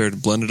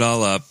custard, blend it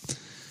all up.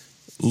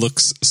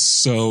 Looks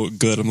so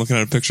good. I'm looking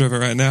at a picture of it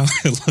right now.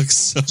 It looks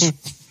so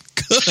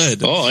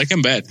good. Oh, I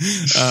can bet.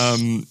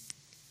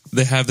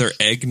 They have their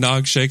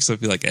eggnog shake, so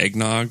if you like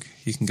eggnog,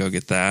 you can go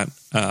get that.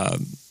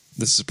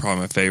 This is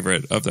probably my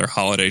favorite of their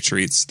holiday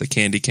treats, the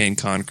candy cane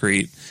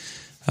concrete.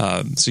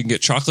 So you can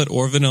get chocolate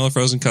or vanilla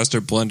frozen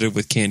custard blended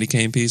with candy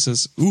cane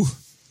pieces. Ooh,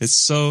 it's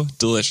so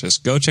delicious.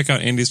 Go check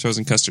out Andy's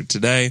frozen custard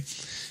today.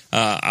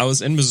 I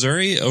was in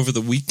Missouri over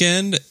the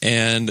weekend,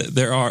 and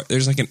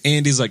there's like an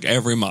Andy's like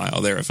every mile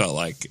there, it felt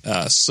like.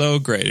 So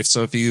great.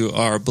 So if you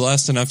are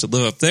blessed enough to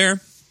live up there,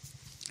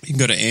 You can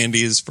go to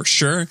Andy's for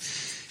sure.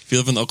 If you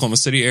live in the Oklahoma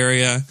City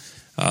area,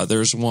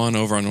 there's one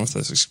over on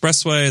Northwest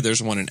Expressway.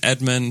 There's one in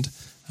Edmond.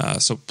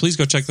 So please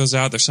go check those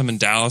out. There's some in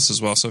Dallas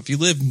as well. So if you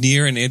live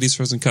near an Andy's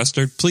Frozen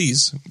Custard,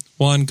 please,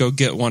 1, go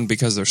get one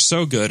because they're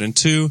so good. And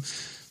 2,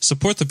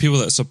 support the people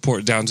that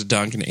support Down to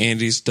Dunk. And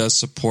Andy's does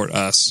support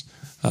us.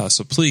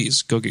 So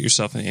please go get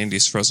yourself an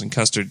Andy's Frozen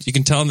Custard. You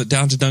can tell them that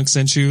Down to Dunk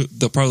sent you.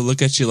 They'll probably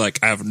look at you like,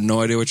 I have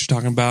no idea what you're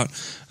talking about.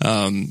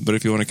 But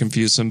if you want to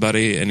confuse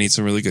somebody and eat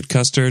some really good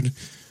custard,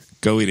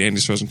 go eat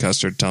Andy's Frozen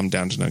Custard. Tell them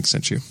Down to Dunk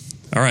sent you.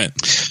 All right.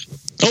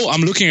 Oh,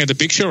 I'm looking at the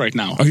picture right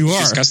now. Oh, you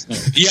are?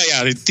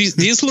 Yeah.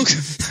 These look.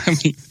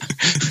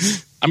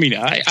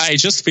 I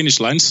just finished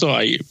lunch, so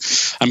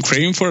I'm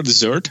craving for a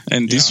dessert,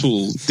 and this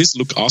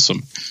look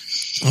awesome.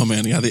 Oh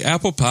man, yeah. The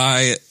apple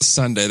pie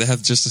sundae. They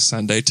have just a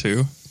sundae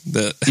too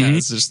that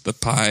has just the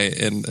pie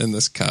in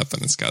this cup,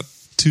 and it's got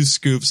 2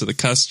 scoops of the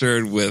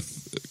custard with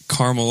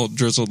caramel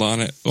drizzled on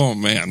it. Oh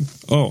man.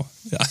 Oh,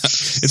 yeah.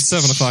 It's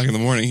 7:00 in the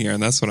morning here,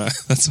 and that's what I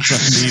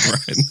need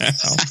right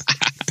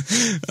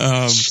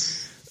now.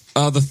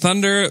 The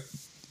Thunder,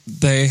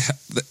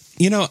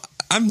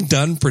 I'm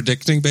done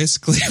predicting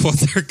basically what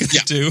they're going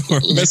to do.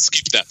 Let's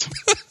skip that.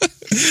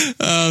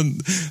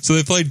 So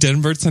they play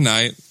Denver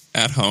tonight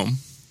at home.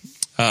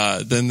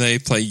 Then they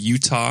play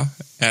Utah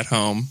at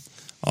home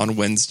on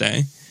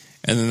Wednesday.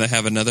 And then they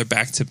have another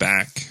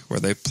back-to-back where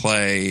they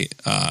play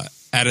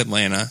at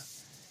Atlanta.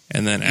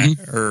 And then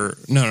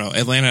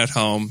Atlanta at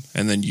home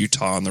and then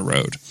Utah on the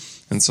road.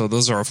 And so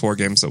those are our 4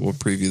 games that we'll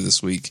preview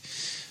this week.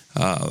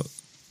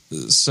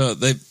 So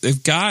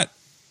they've got,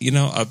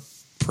 a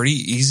pretty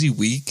easy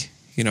week.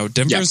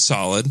 Denver's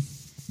solid.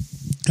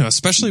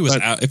 Especially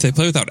if they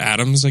play without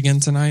Adams again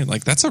tonight,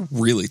 like that's a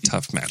really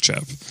tough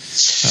matchup.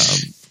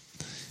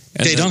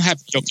 They don't have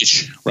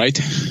Jokic, right?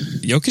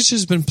 Jokic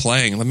has been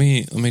playing. Let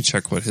me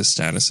check what his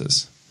status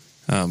is.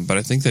 But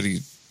I think that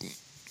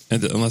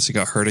unless he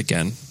got hurt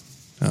again,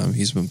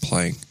 he's been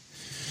playing.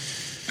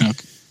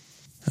 Okay.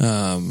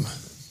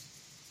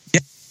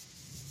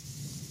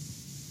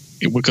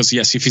 Because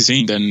if he's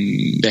in, then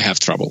they have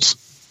troubles.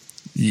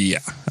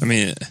 Yeah,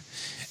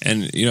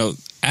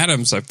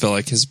 Adams, I feel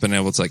like has been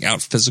able to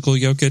out physical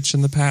Jokic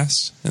in the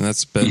past, and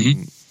that's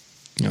been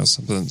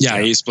something.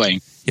 Yeah, he's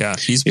playing. Yeah,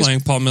 he's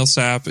playing. Paul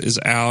Millsap is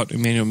out.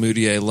 Emmanuel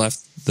Mudiay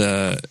left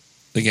the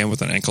game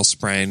with an ankle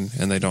sprain,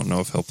 and they don't know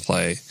if he'll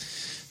play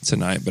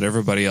tonight. But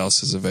everybody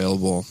else is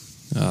available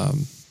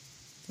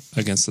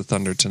against the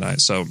Thunder tonight.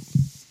 So,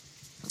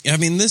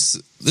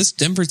 this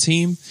Denver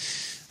team.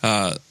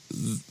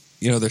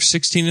 They're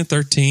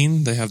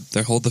 16-13.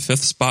 They hold the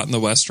 5th spot in the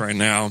West right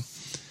now.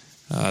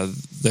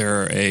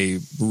 They're a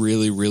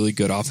really, really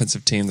good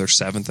offensive team. They're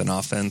 7th in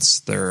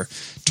offense. They're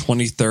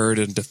 23rd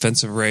in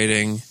defensive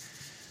rating.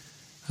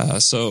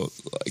 This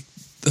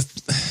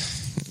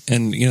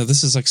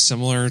is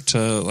similar to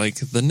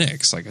the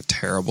Knicks, a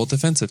terrible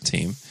defensive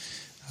team.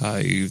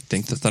 You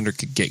think the Thunder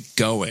could get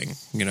going,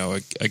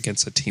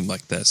 against a team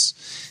like this.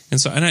 And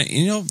so,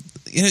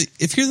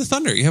 if you're the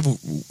Thunder, you have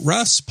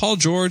Russ, Paul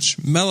George,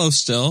 Melo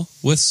still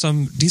with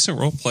some decent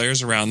role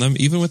players around them,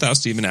 even without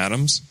Steven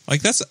Adams.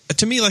 That's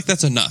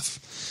enough.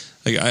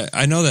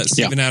 I know that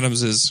Steven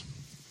Adams is,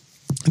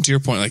 to your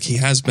point, he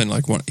has been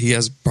he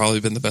has probably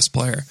been the best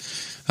player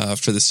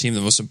for this team,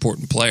 the most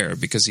important player,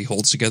 because he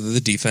holds together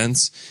the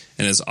defense,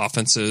 and his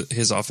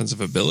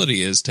offensive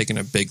ability is taking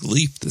a big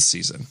leap this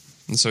season.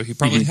 And so he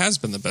probably has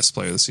been the best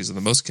player this season,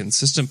 the most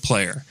consistent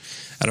player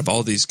out of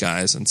all these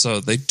guys. And so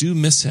they do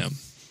miss him.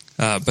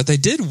 But they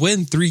did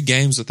win 3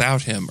 games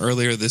without him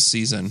earlier this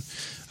season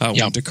when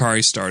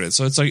Dakari started.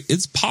 So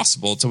it's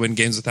possible to win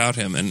games without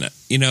him. And,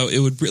 it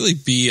would really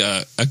be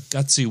a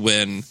gutsy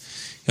win.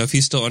 If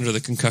he's still under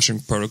the concussion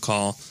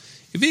protocol,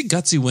 it'd be a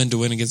gutsy win to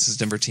win against his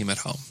Denver team at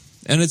home.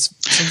 And it's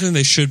something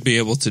they should be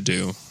able to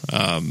do.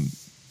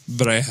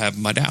 But I have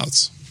my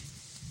doubts.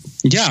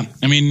 Yeah,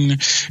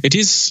 it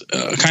is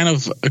kind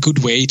of a good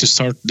way to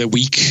start the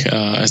week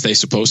as they're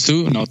supposed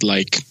to, not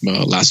like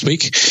last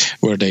week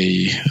where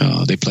they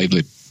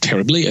played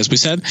terribly, as we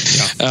said.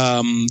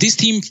 Yeah. This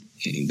team,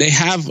 they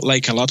have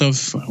a lot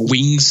of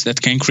wings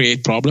that can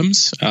create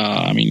problems.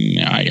 I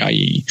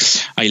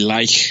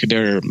like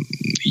their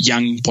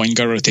young point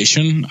guard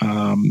rotation,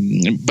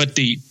 but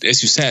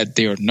as you said,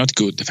 they are not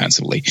good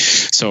defensively.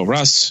 So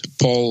Russ,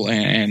 Paul,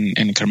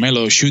 and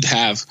Carmelo should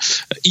have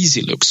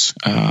easy looks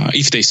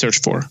if they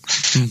search for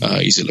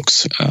easy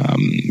looks,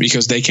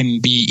 because they can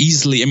be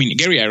easily.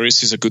 Gary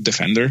Harris is a good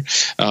defender,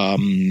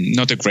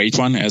 not a great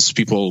one as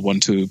people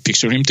want to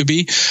picture him to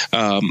be.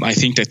 I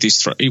think that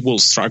it will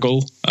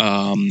struggle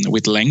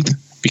with length,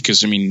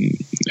 because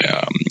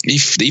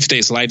if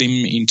they slide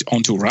him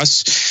onto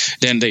Russ,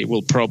 then they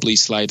will probably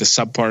slide a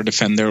subpar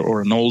defender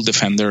or an old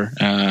defender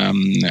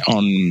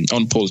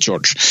on Paul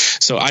George.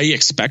 So I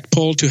expect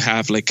Paul to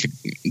have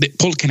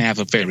Paul can have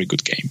a very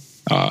good game.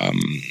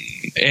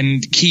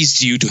 And he's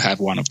due to have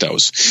one of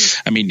those.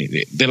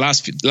 The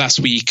last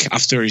week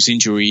after his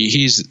injury,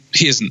 he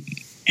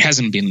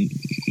hasn't been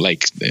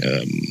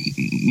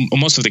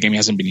most of the game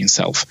hasn't been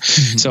himself.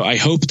 So I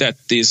hope that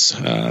this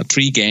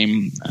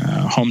 3-game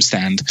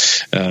homestand,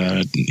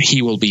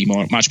 he will be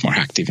much more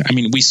active. I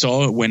mean, we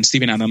saw when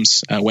Steven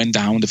Adams went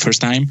down the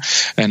first time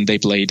and they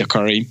played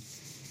Dakari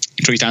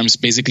 3 times,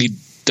 basically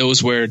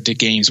those were the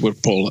games where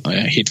Paul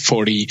hit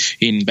 40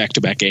 in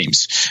back-to-back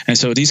games. And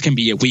so this can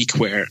be a week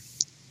where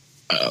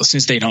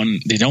since they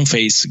don't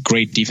face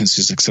great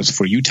defenses except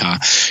for Utah,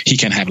 he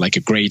can have like a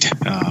great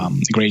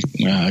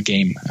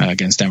game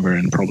against Denver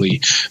and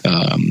probably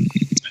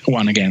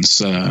one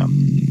against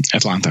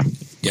Atlanta.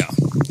 Yeah.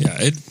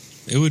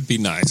 It would be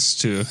nice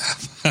to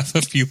have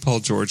a few Paul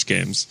George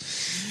games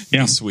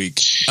this week.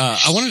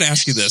 I wanted to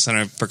ask you this, and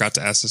I forgot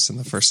to ask this in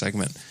the first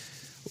segment.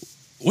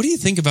 What do you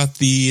think about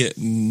the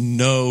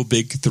no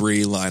big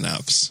 3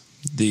 lineups,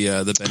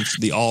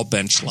 the all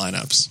bench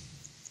lineups?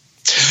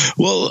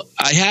 Well,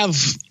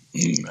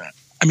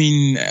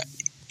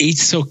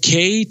 it's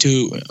okay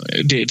to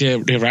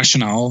the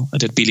rationale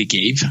that Billy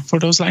gave for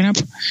those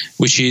lineup,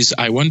 which is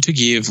I want to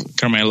give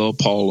Carmelo,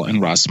 Paul,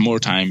 and Russ more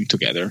time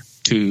together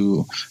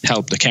to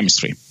help the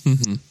chemistry.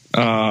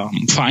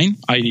 Fine,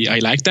 I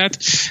like that,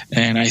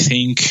 and I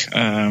think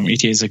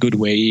it is a good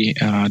way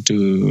to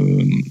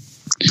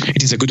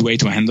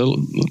handle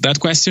that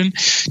question.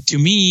 To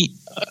me,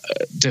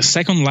 the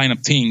second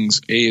lineup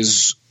things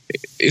is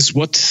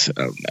what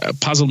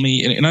puzzled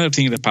me. Another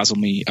thing that puzzled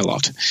me a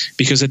lot,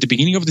 because at the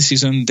beginning of the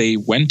season they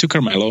went to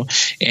Carmelo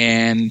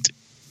and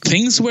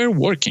things were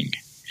working,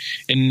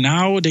 and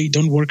now they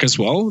don't work as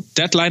well.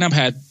 That lineup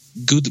had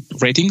good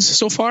ratings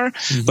so far,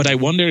 but I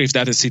wonder if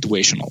that is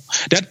situational.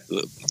 That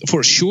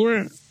for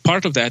sure,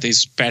 part of that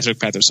is Patrick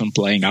Patterson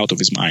playing out of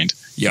his mind.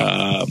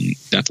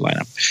 That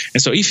lineup,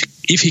 and so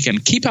if he can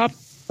keep up,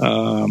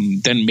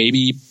 then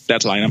maybe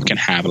that lineup can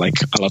have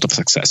like a lot of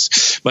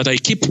success. But I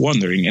keep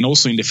wondering, and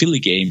also in the Philly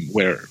game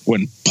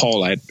when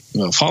Paul had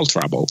foul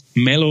trouble,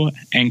 Melo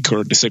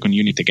anchored the second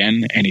unit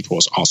again, and it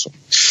was awesome.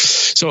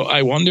 So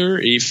I wonder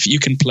if you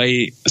can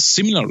play a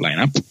similar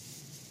lineup,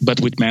 but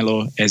with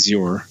Melo as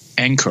your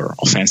anchor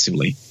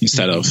offensively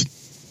instead of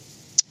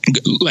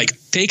like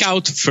take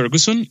out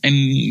Ferguson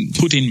and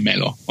put in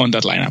Melo on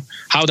that lineup.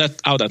 How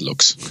that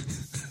looks.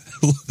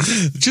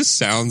 It just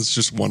sounds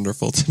just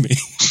wonderful to me.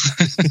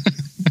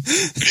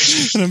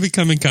 And I'm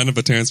becoming kind of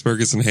a Terrence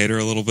Ferguson hater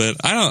a little bit.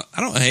 I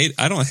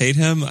don't hate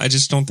him. I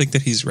just don't think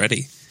that he's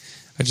ready.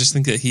 I just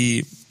think that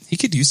he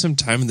could use some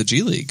time in the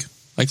G League.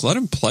 Like, let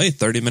him play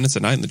 30 minutes a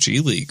night in the G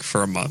League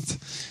for a month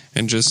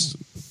and just,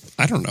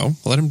 I don't know,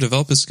 let him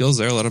develop his skills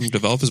there. Let him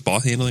develop his ball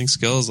handling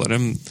skills. Let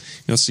him,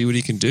 see what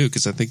he can do,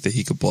 because I think that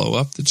he could blow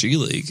up the G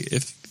League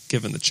if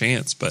given the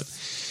chance. But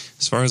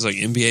as far as like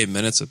NBA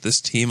minutes with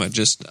this team, I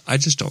just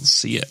don't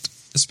see it.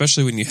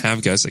 Especially when you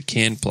have guys that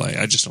can play,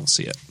 I just don't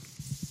see it.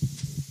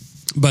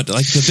 But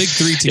like the big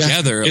 3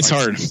 together, it's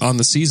hard on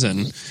the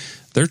season.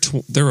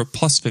 They're a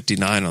plus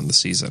 59 on the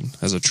season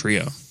as a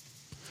trio.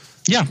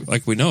 Yeah,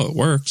 like we know it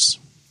works.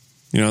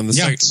 In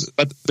the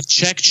but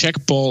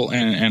check Paul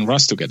and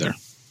Russ together.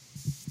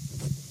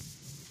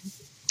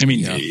 I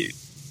mean,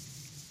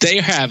 they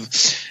have.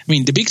 I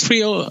mean, the big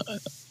trio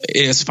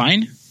is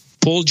fine.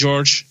 Paul,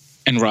 George,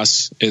 and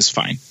Russ is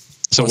fine.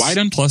 So why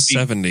don't plus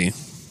 70?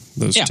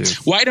 Those two.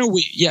 Why don't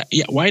we?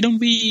 Why don't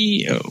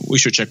we? We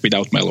should check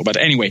without Melo. But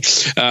anyway,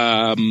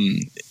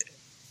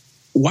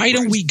 why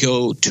don't we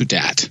go to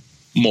that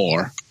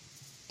more?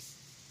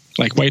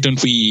 Like, why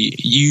don't they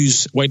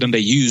use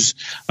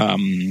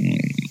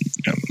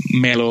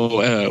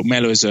Melo?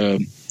 Melo is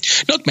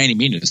not many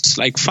minutes,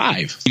 like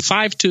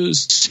 5 to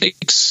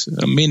 6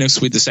 minutes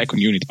with the second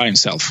unit by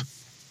himself.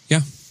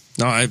 Yeah,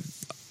 no,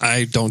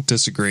 I don't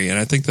disagree, and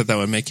I think that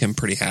would make him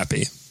pretty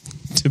happy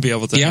to be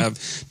able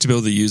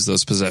to use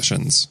those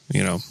possessions.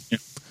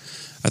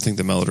 I think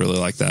the Melo would really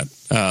like that.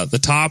 The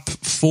top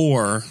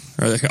 4,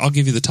 or I'll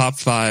give you the top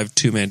 5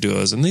 2-man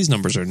duos, and these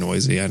numbers are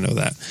noisy. I know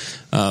that.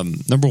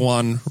 Number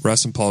 1,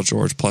 Russ and Paul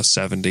George plus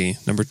 70.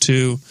 Number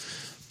 2,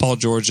 Paul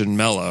George and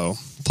Melo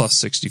plus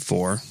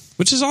 64,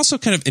 which is also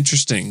kind of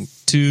interesting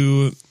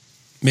to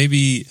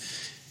maybe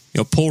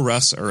pull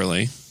Russ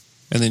early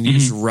and then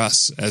use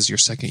Russ as your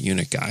second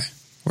unit guy,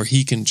 where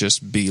he can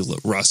just be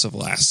Russ of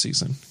last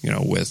season,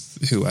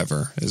 with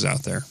whoever is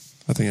out there.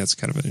 I think that's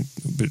kind of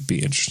would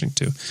be interesting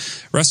too.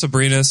 Russ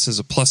Abrinas is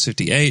a plus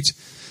 58.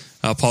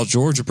 Paul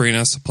George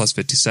Abrinas a plus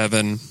 57,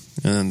 and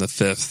then the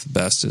 5th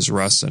best is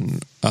Russ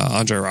and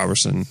Andre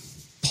Robertson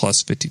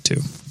plus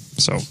 52.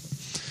 So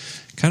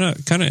kind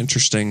of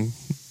interesting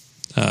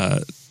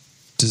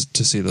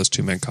to see those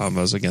 2-man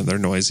combos. Again, they're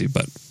noisy,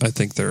 but I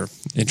think they're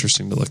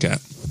interesting to look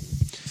at.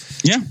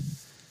 Yeah.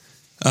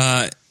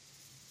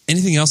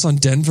 Anything else on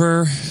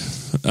Denver?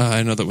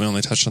 I know that we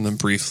only touched on them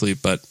briefly,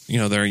 but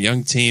they're a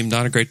young team,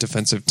 not a great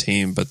defensive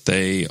team, but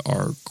they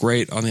are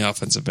great on the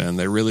offensive end.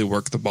 They really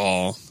work the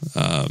ball,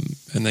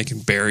 and they can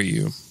bury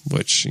you,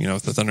 which,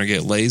 if the Thunder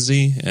get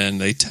lazy,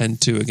 and they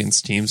tend to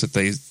against teams that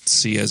they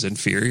see as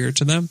inferior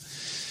to them,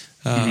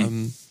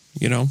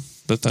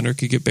 the Thunder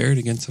could get buried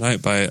again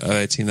tonight by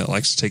a team that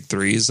likes to take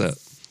threes, that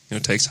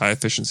takes high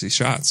efficiency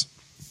shots.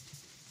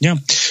 Yeah.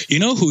 You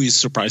know who is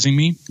surprising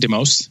me the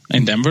most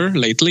in Denver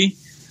lately?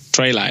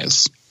 Trey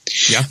Lyles.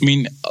 Yeah. I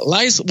mean,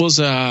 Lyles was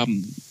a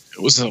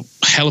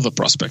hell of a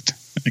prospect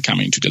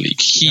coming into the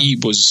league. He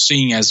was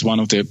seen as one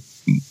of the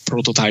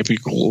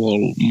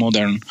prototypical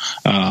modern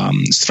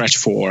stretch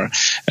four,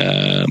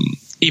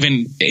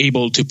 even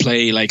able to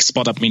play like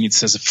spot up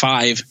minutes as a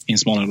 5 in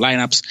smaller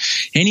lineups,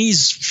 and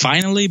he's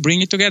finally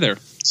bringing it together.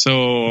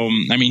 So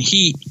I mean,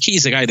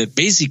 he's a guy that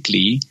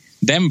basically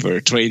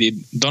Denver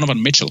traded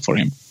Donovan Mitchell for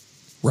him,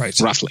 right?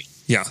 Roughly.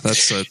 Yeah,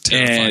 that's a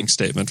terrifying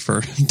statement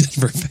for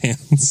Denver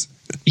fans.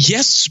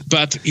 Yes,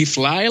 but if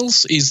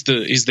Lyles is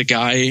the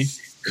guy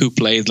who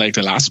played like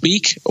the last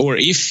week, or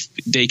if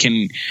they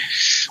can,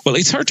 well,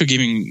 it's hard to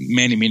give him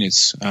many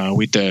minutes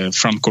with the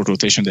front court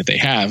rotation that they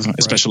have,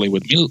 especially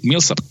with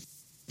Millsap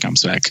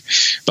comes back.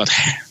 But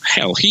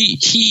hell,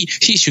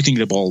 he's shooting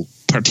the ball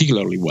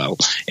particularly well,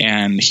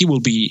 and he will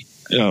be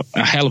a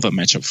hell of a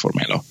matchup for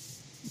Melo.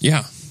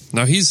 Yeah,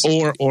 no, he's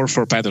or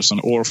for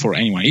Patterson or for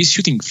anyone. He's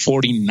shooting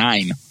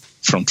 49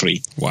 from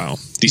 3. Wow,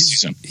 this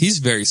season. He's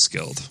very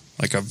skilled,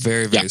 like a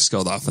very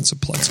skilled offensive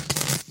player.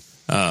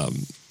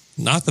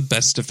 Not the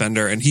best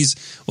defender, and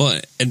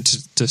and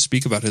to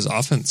speak about his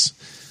offense,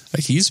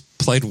 like he's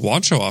played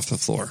Juancho off the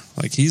floor.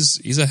 Like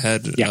he's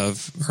ahead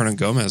of Hernan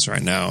Gomez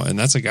right now, and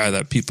that's another guy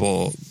that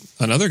people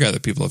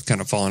have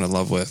kind of fallen in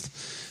love with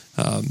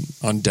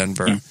on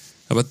Denver. Yeah.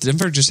 But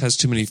Denver just has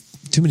too many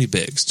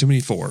bigs, too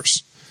many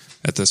 4s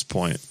at this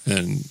point,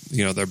 and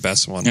their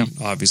best one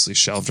obviously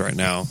shelved right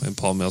now in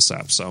Paul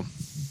Millsap. So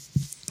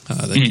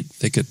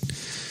they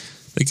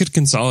could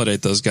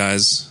consolidate those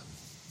guys.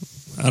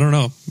 I don't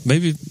know.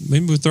 Maybe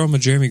we throw him a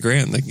Jeremy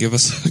Grant and they can give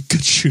us a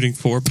good shooting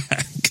 4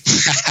 back.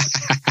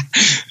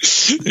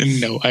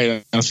 No,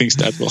 I don't think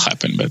that will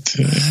happen. But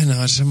I know.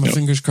 I just have my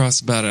fingers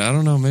crossed about it. I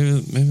don't know. Maybe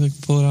they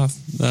can pull it off.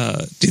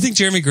 Do you think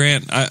Jeremy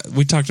Grant?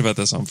 We talked about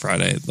this on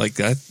Friday. Like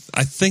I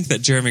think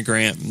that Jeremy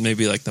Grant may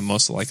be like the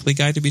most likely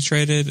guy to be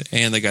traded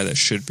and the guy that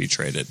should be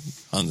traded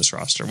on this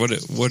roster. What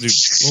would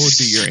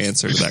be your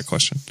answer to that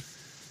question?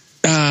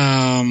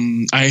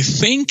 I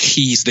think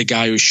he's the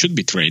guy who should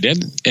be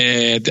traded,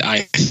 and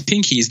I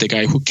think he's the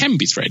guy who can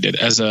be traded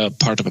as a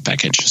part of a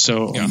package.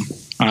 So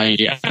I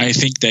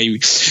think they,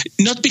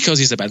 not because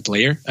he's a bad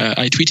player.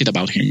 I tweeted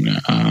about him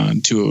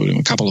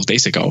a couple of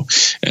days ago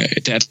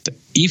that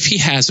if he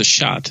has a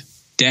shot,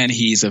 then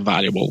he's a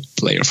valuable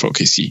player for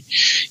OKC.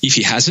 If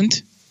he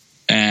hasn't,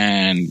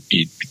 and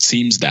it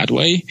seems that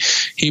way,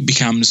 he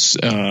becomes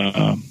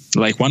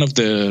like one of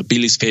the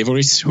Billy's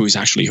favorites who is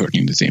actually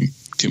hurting the team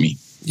to me.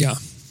 Yeah.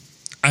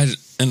 I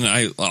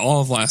all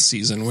of last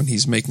season when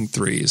he's making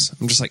 3s,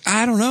 I'm just like,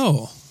 I don't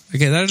know.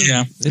 Okay,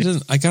 it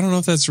doesn't. Like, I don't know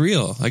if that's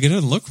real. Like, it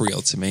doesn't look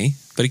real to me,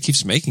 but he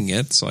keeps making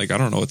it. So, like, I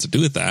don't know what to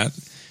do with that.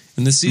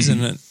 And this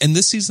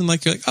season,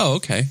 like, you're like, oh,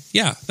 okay,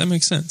 yeah, that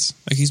makes sense.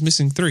 Like, he's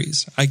missing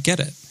 3s. I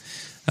get it.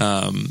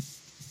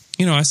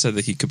 I said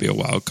that he could be a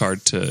wild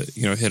card to,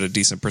 hit a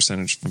decent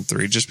percentage from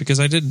 3 just because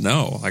I didn't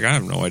know. Like, I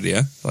have no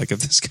idea, like, if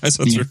this guy's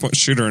a 3-point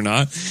shooter or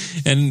not.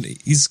 And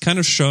he's kind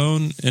of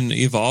shown and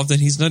evolved, and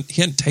he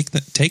hadn't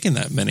taken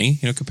that many,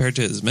 compared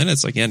to his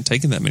minutes. Like, he hadn't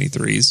taken that many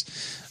 3s.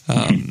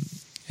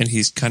 And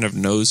he's kind of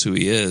knows who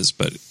he is.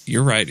 But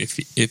you're right. If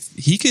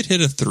he could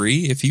hit a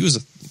 3, if he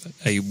was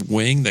a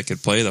wing that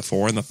could play the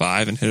 4 and the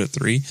 5 and hit a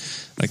 3,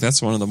 like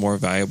that's one of the more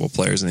valuable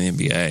players in the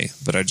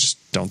NBA. But I just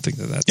don't think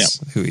that's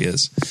who he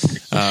is.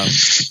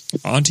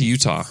 On to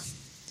Utah.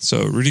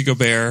 So Rudy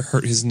Gobert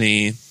hurt his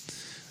knee.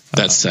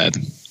 That's sad.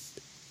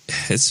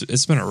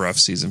 It's been a rough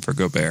season for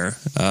Gobert.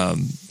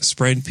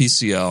 Sprained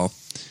PCL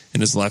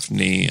in his left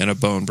knee and a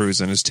bone bruise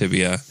in his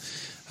tibia.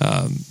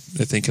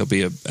 I think he'll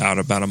be out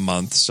about a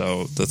month.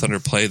 So the Thunder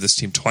play this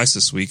team twice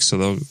this week, so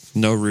they'll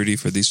no Rudy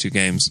for these 2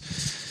 games.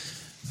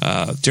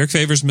 Derek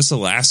Favors missed the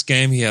last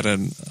game. He had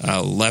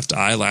a left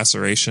eye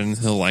laceration.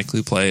 He'll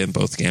likely play in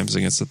both games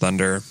against the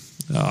Thunder.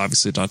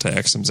 Obviously, Dante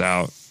Exum's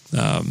out.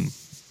 And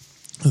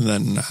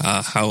then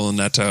Raul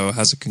Neto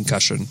has a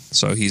concussion,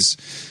 so he's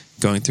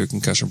going through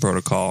concussion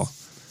protocol.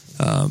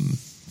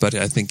 But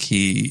I think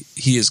he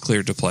is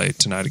cleared to play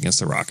tonight against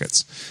the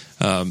Rockets.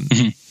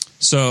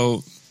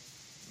 So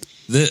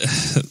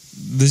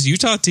this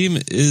Utah team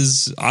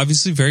is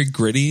obviously very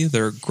gritty.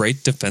 They're a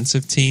great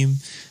defensive team,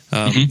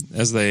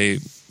 as they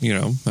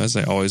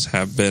always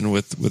have been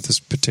with this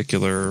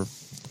particular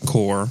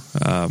core,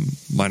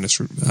 minus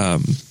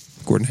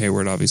Gordon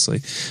Hayward, obviously.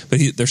 But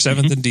they're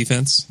 7th in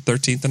defense,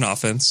 13th in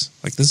offense.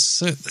 Like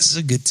this is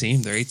a good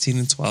team. They're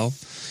 18-12.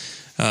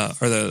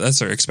 That's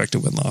their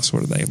expected win-loss.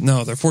 What are they?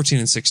 No, they're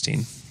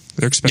 14-16.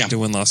 Their expected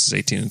win-loss is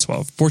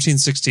 18-12.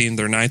 14-16,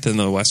 they're 9th in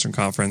the Western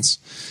Conference.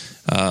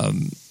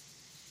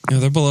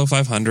 They're below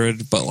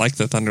 500, but like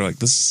the Thunder, like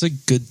this is a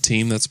good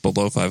team that's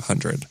below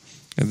 500.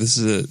 And this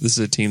is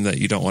a team that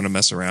you don't want to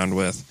mess around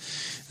with.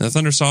 And the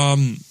Thunder saw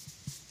them,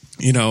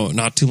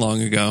 not too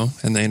long ago,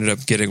 and they ended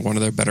up getting one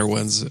of their better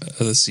wins of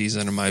the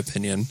season, in my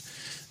opinion.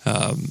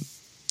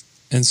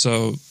 And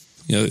so,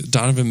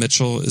 Donovan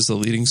Mitchell is the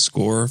leading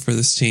scorer for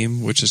this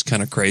team, which is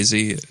kind of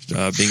crazy,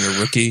 being a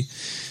rookie.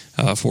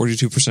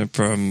 42%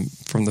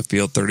 from the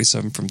field,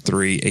 37 from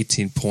three,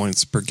 18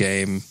 points per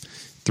game,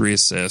 3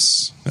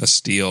 assists, a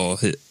steal.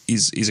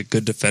 He's a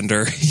good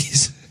defender.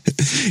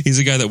 He's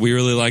a guy that we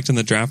really liked in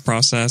the draft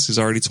process. He's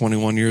already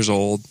 21 years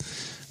old.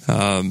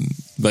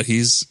 But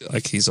he's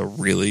a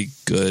really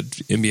good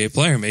NBA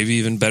player, maybe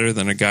even better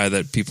than a guy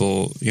that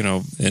people,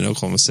 in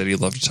Oklahoma City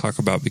love to talk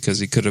about because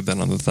he could have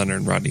been on the Thunder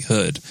and Rodney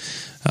Hood.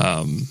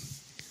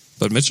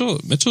 But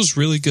Mitchell's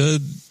really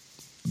good.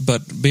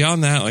 But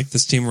beyond that, like,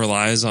 this team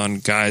relies on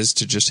guys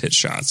to just hit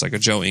shots, like a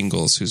Joe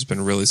Ingles, who's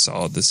been really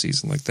solid this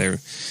season. Like, they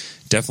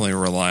definitely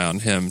rely on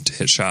him to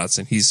hit shots,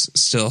 and he's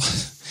still,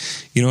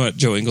 you know what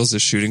Joe Ingles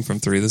is shooting from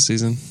three this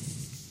season?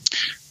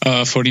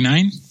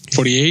 49,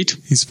 48.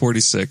 He's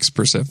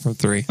 46% from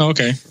three. Oh,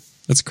 okay,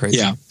 that's crazy.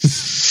 Yeah,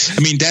 if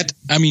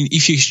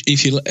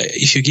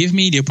you give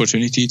me the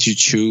opportunity to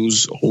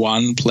choose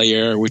one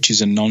player, which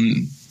is a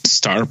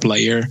non-star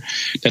player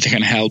that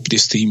can help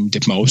this team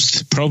the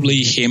most,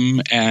 probably him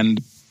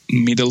and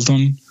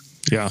Middleton.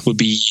 Yeah, would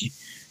be.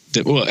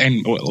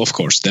 Of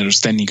course, there's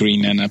Danny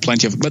Green and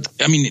plenty of. But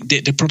I mean,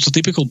 the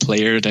prototypical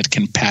player that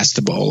can pass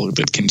the ball,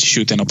 that can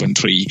shoot an open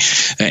three,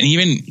 and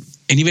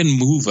even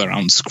move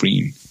around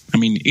screen. I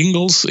mean,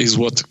 Ingles is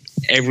what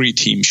every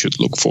team should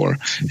look for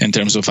in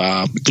terms of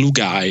a glue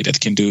guy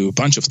that can do a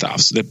bunch of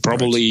stuff. That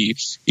probably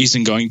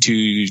isn't going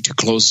to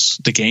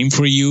close the game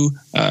for you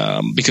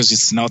because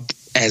it's not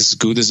as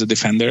good as a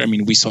defender. I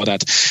mean, we saw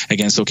that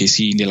against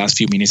OKC in the last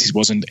few minutes. He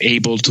wasn't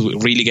able to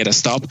really get a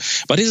stop,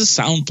 but he's a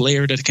sound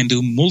player that can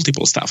do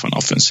multiple stuff on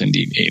offense and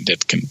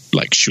that can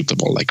like shoot the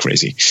ball like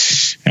crazy.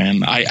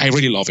 And I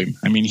really love him.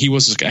 I mean, he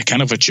was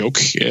kind of a joke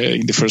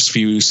in the first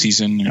few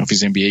seasons of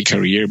his NBA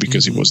career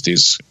because he was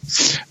this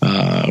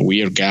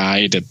weird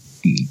guy that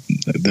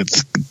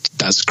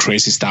does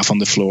crazy stuff on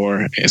the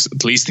floor,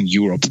 at least in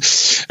Europe.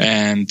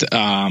 And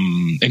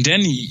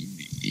then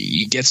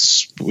he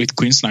gets with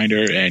Quinn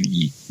Snyder and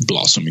he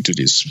blossomed into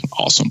this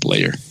awesome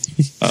player.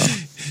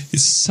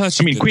 He's such.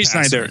 Quinn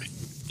Snyder.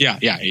 Yeah,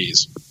 he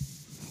is.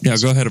 Yeah,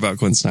 go ahead about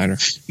Quinn Snyder.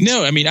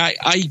 No, I mean, I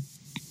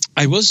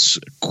was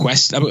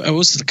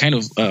kind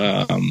of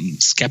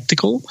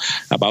skeptical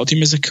about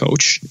him as a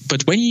coach,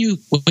 but when you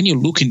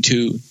look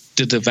into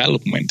the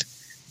development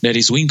that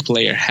his wing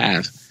player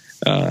have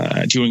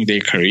during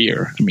their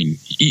career, I mean,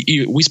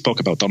 we spoke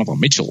about Donovan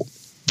Mitchell.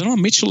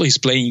 Donovan Mitchell is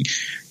playing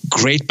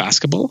great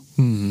basketball.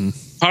 Mm-hmm.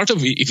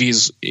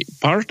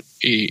 Part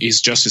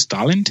is just his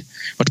talent,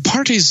 but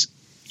part is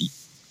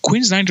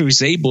Quinn Snyder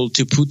is able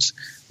to put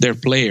their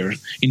player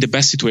in the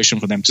best situation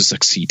for them to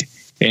succeed,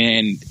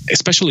 and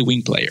especially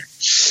wing player.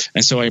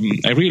 And so I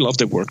really love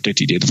the work that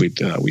he did with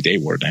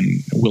Hayward,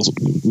 and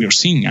we are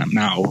seeing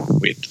now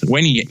with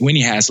when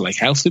he has like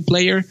healthy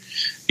player,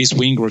 his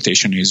wing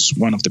rotation is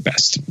one of the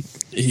best.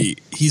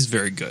 He's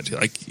very good.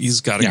 Like,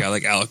 he's got a guy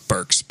like Alec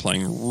Burks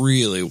playing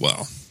really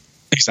well.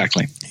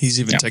 Exactly. He's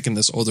even taken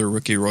this older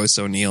rookie Royce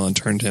O'Neal and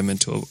turned him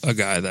into a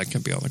guy that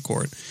can be on the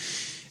court.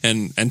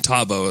 And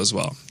Tabo as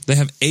well. They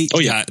have 8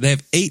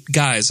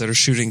 guys that are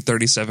shooting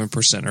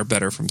 37% or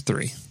better from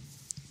three.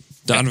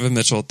 Donovan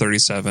Mitchell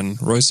 37,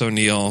 Royce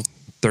O'Neal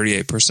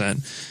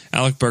 38%,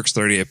 Alec Burks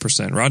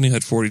 38%, Rodney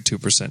Hood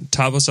 42%,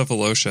 Thabo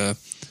Sefolosha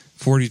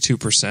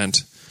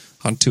 42%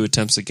 on 2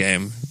 attempts a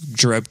game,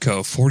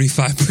 Jerebko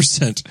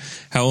 45%,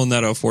 Howell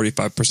Neto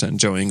 45%, and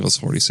Joe Ingles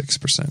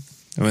 46%.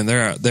 I mean,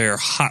 they are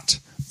hot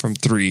from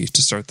three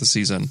to start the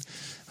season.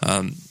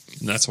 And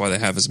that's why they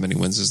have as many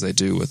wins as they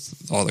do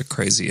with all the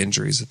crazy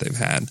injuries that they've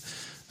had.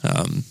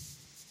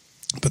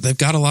 But they've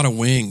got a lot of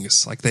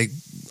wings.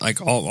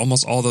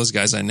 Almost all those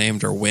guys I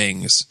named are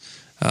wings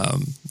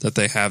that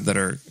they have that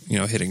are,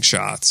 hitting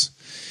shots.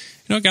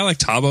 A guy like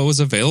Tabo was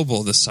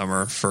available this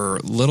summer for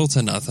little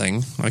to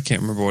nothing. I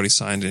can't remember what he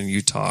signed in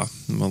Utah.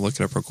 I'm going to look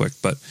it up real quick.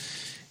 But,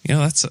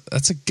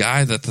 that's a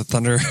guy that the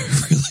Thunder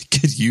really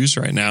could use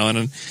right now.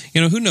 And,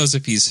 who knows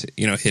if he's,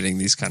 hitting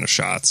these kind of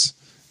shots.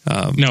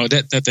 No,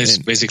 that is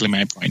basically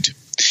my point.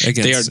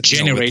 They are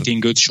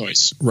generating good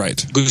choice.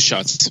 Right. Good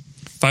shots.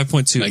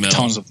 5.2 million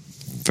tons of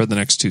for the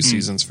next 2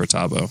 seasons for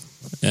Tabo.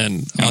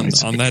 And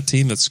on that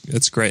team,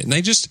 it's great. And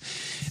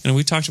and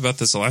we talked about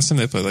this the last time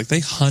they played, they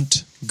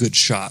hunt good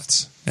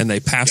shots and they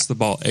pass the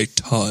ball a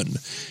ton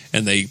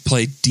and they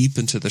play deep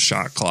into the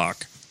shot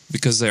clock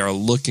because they are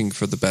looking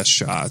for the best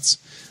shots.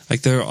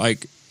 They're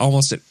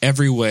almost in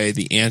every way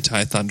the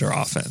anti-Thunder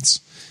offense.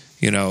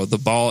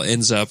 The ball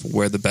ends up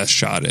where the best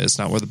shot is,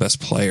 not where the best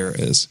player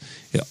is.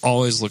 It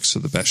always looks for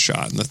the best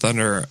shot. And the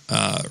Thunder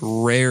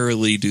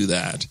rarely do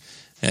that.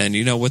 And,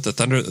 with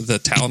the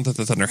talent that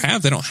the Thunder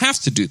have, they don't have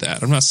to do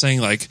that. I'm not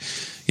saying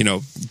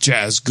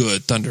Jazz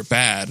good, Thunder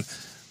bad.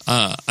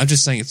 I'm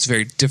just saying it's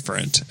very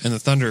different. And the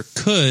Thunder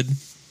could,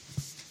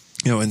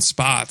 in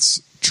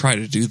spots, try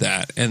to do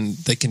that. And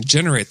they can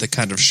generate the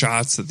kind of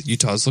shots that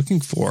Utah is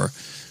looking for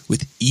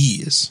with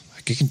ease.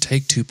 It can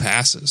take 2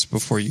 passes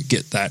before you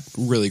get that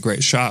really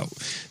great shot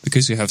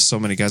because you have so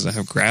many guys that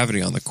have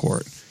gravity on the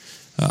court.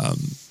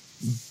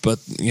 But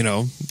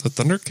the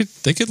Thunder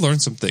could learn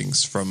some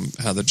things from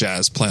how the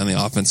Jazz play on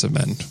the offensive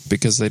end,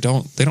 because they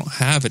don't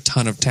have a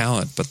ton of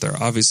talent, but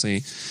they're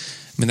obviously,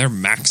 they're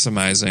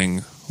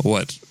maximizing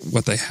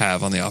what they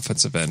have on the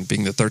offensive end,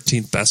 being the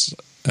 13th best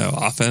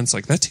offense.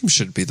 Like, that team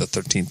should be the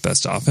 13th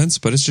best offense,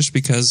 but it's just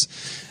because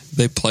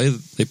they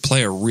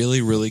play a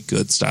really, really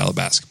good style of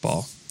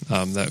basketball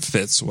that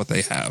fits what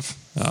they have.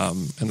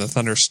 And the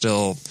Thunder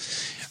still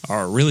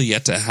are really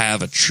yet to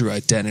have a true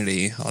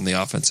identity on the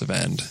offensive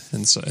end,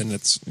 and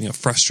it's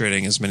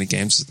frustrating as many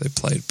games as they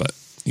played, but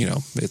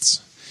it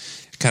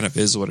kind of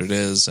is what it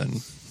is,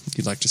 and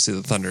you'd like to see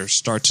the Thunder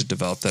start to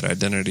develop that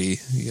identity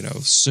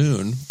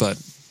soon. But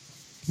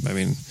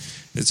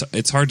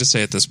it's hard to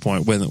say at this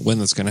point when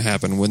that's going to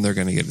happen, when they're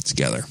going to get it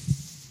together.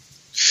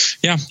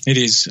 Yeah, it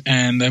is.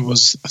 And I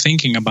was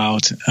thinking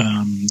about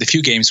the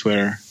few games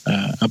where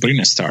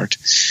Abrina start,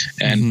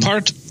 and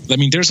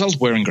the results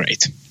weren't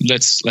great.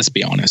 Let's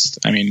be honest.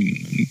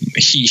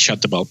 He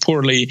shot the ball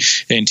poorly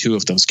in 2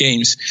 of those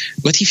games.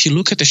 But if you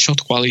look at the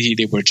shot quality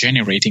they were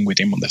generating with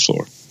him on the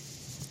floor,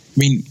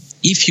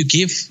 if you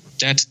give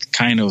that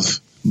kind of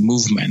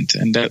movement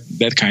and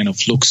that kind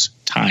of looks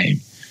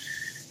time,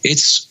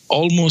 it's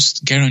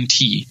almost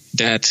guaranteed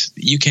that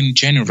you can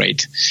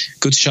generate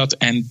good shot,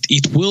 and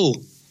it will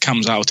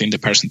comes out in the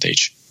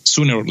percentage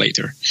sooner or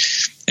later.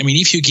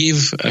 If you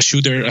give a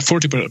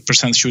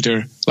 40%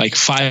 shooter, like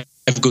 5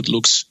 good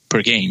looks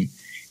per game,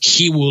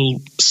 he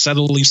will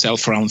settle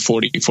himself around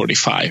 40,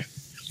 45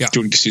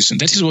 during the season.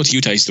 That is what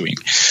Utah is doing.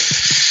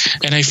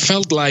 And I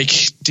felt like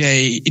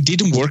it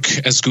didn't work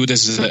as good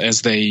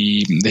as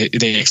they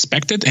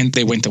expected, and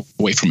they went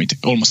away from it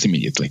almost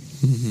immediately.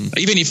 Mm-hmm.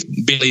 Even if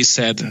Billy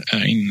said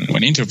in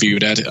an interview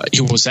that he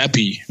was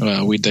happy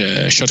with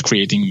the shot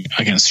creating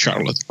against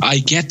Charlotte. I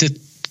get that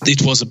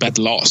it was a bad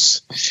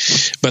loss,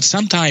 but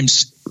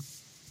sometimes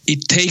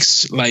it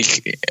takes,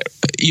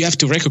 you have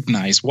to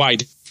recognize why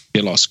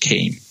the loss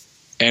came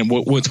and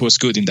what was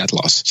good in that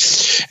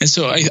loss. And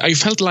so I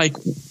felt like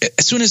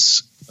as soon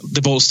as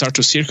the ball start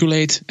to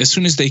circulate, as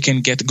soon as they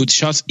can get good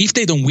shots, if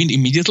they don't win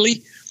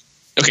immediately,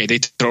 okay, they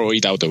throw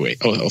it out of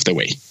the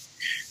way.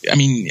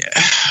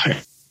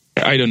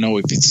 I don't know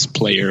if it's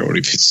player or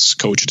if it's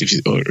coach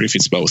or if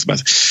it's both,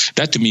 but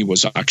that to me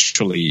was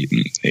actually,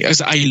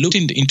 as I looked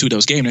into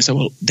those games, I said,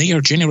 well, they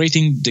are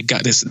generating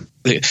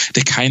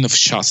the kind of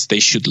shots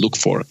they should look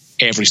for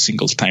every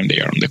single time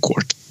they are on the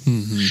court.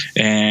 Mm-hmm.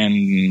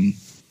 And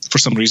for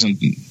some reason,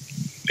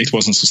 it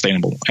wasn't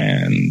sustainable.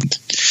 And,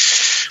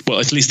 well,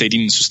 at least they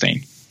didn't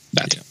sustain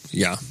that.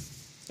 Yeah.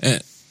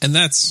 And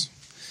that's,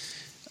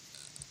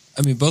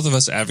 both of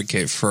us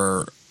advocate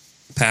for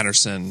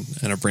Patterson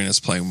and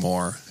Abrines playing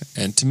more,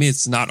 and to me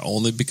it's not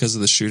only because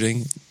of the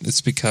shooting, it's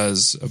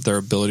because of their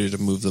ability to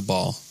move the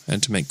ball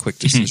and to make quick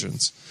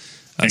decisions.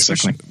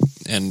 Exactly.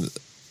 And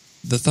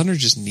the Thunder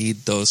just need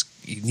those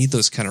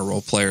kind of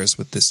role players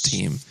with this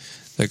team.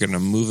 They're going to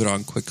move it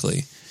on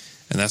quickly,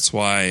 and that's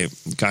why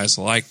guys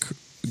like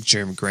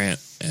Jeremy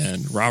Grant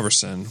and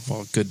Robertson,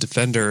 while good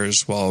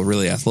defenders, while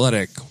really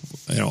athletic,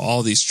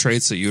 all these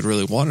traits that you would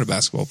really want in a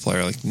basketball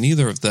player, like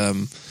neither of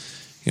them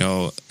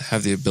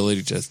have the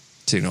ability to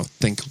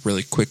think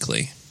really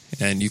quickly,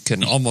 and you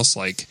can almost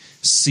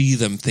see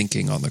them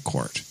thinking on the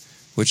court,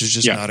 which is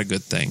just not a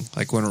good thing.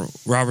 Like when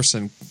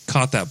Robertson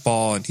caught that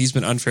ball, and he's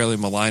been unfairly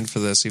maligned for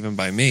this even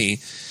by me,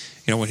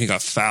 when he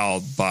got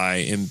fouled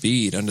by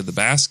Embiid under the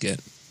basket.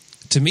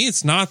 To me,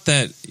 it's not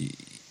that.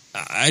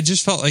 I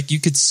just felt like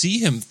you could see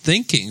him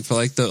thinking for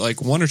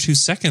 1 or 2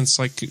 seconds,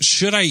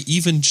 should I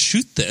even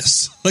shoot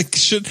this?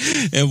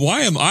 And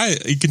why am I?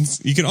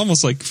 You can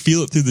almost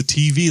feel it through the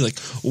TV.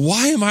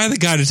 Why am I the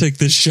guy to take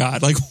this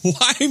shot?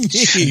 Why me?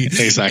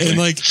 Exactly.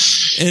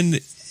 And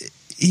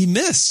he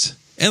missed.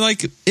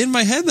 And in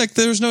my head,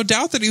 there was no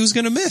doubt that he was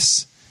going to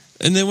miss.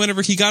 And then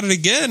whenever he got it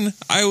again,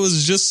 I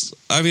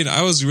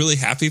was really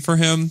happy for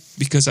him,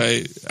 because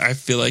I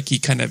feel like he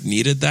kind of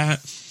needed that.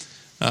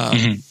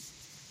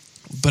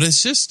 But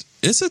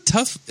it's a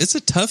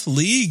tough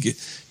league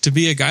to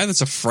be a guy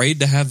that's afraid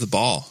to have the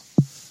ball.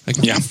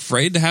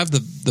 Afraid to have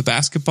the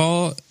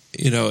basketball,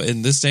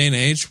 in this day and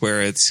age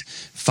where it's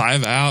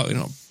 5 out,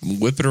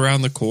 whip it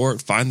around the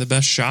court, find the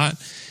best shot.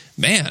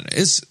 Man,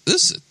 this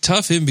is a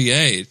tough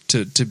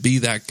NBA to be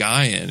that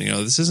guy in.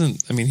 This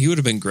isn't, he would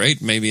have been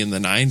great maybe in the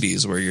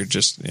 90s where you're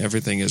just,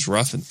 everything is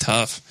rough and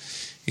tough,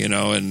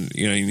 and,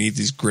 you need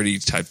these gritty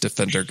type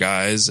defender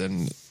guys.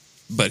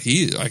 But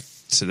he,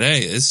 today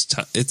is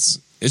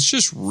it's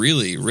just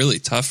really, really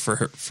tough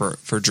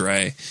for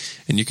Dre,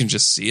 and you can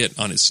just see it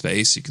on his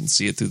face. You can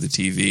see it through the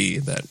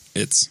TV that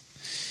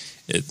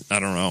I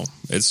don't know.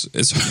 It's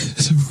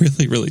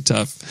really, really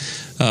tough.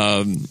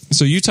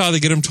 So Utah, they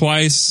get them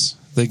twice.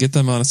 They get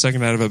them on a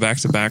second out of a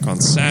back-to-back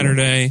on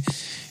Saturday,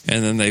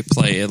 and then they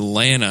play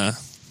Atlanta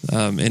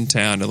in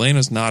town.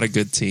 Atlanta's not a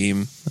good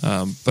team,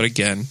 but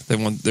again, they're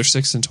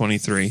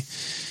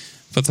 6-23.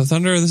 But the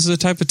Thunder, this is the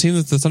type of team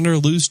that the Thunder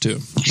lose to.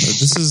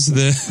 This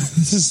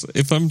is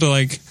if I'm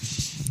to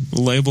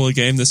label a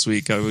game this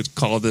week, I would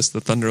call this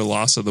the Thunder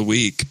loss of the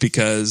week,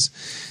 because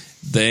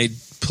they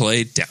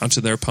play down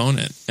to their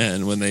opponent.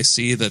 And when they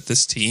see that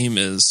this team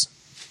is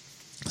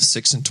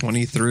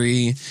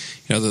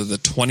 6-23, they're the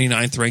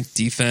 29th ranked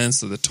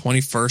defense, they're the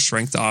 21st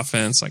ranked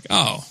offense, like,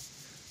 well,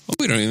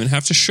 we don't even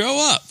have to show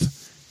up.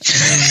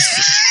 And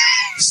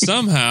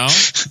somehow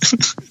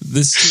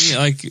this team,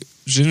 like,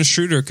 Jenna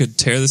Schroeder could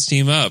tear this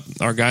team up.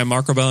 Our guy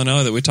Marco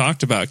Bellinelli that we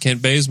talked about,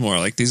 Kent Bazemore,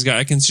 like, these guys,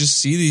 I can just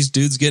see these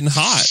dudes getting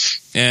hot.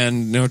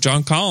 And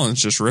John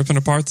Collins just ripping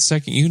apart the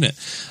second unit.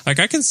 Like,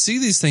 I can see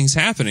these things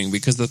happening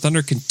because the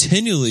Thunder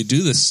continually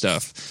do this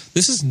stuff.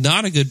 This is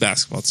not a good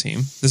basketball team.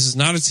 This is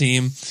not a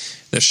team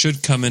that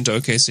should come into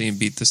OKC and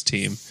beat this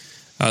team.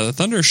 The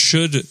Thunder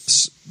should,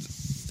 it's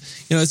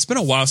been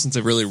a while since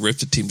they've really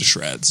ripped a team to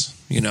shreds.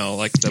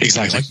 Like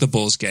the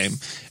Bulls game.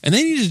 And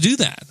they need to do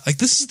that. Like,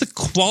 this is the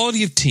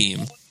quality of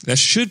team that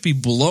should be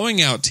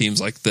blowing out teams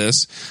like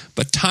this.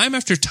 But time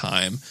after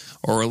time,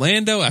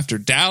 Orlando, after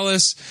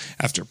Dallas,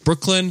 after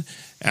Brooklyn,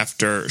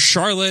 after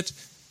Charlotte,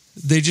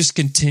 they just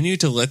continue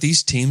to let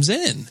these teams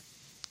in.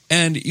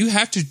 And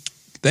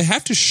they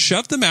have to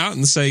shove them out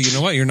and say, you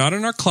know what, you're not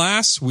in our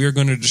class. We are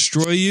going to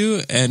destroy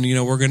you. And,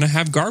 we're going to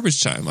have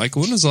garbage time. Like,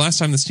 when was the last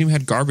time this team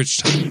had garbage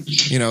time?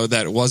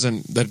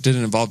 That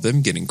didn't involve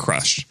them getting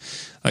crushed.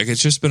 Like,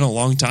 it's just been a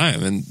long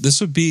time. And this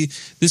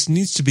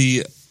needs to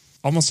be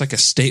almost like a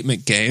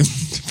statement game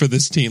for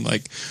this team.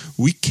 Like,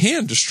 we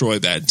can destroy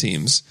bad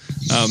teams.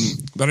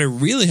 But I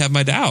really have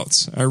my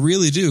doubts. I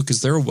really do,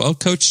 because they're a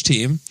well-coached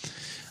team.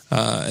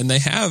 And they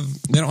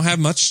don't have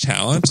much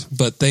talent,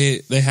 but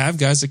they have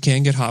guys that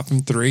can get hot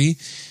from three.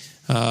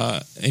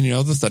 And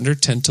the Thunder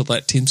tend to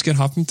let teams get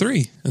hot from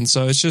three. And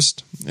so it's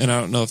just, and I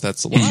don't know if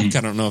that's the luck. Mm-hmm.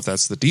 I don't know if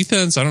that's the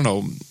defense. I don't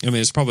know. I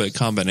mean, it's probably a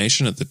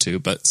combination of the two,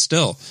 but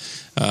still.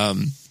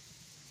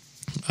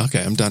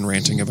 Okay, I'm done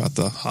ranting about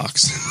the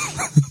Hawks.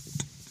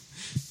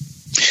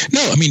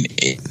 No, I mean,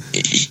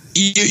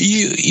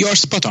 you're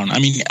spot on. I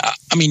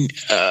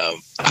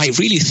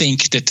really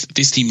think that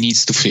this team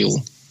needs to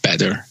feel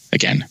better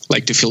again,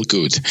 like to feel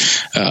good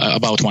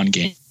about one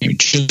game,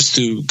 just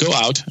to go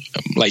out,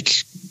 like,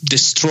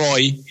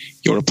 destroy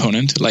your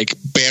opponent, like,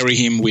 bury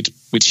him with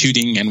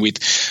shooting and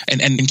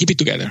keep it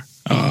together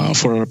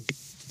for a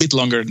bit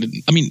longer.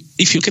 I mean,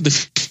 if you look at the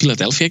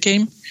Philadelphia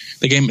game,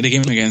 the game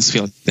against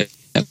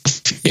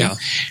Philadelphia,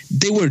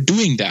 they were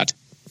doing that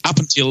up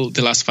until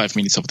the last 5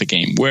 minutes of the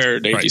game, where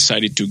they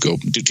decided to go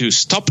to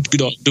stop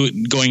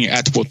going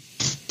at what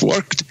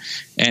worked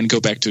and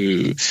go back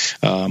to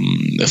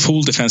a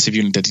full defensive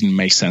unit that didn't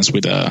make sense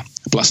with a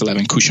plus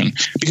 11 cushion.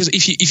 Because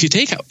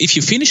if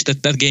you finish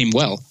that game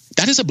well,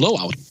 that is a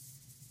blowout.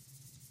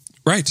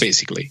 Right.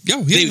 Basically.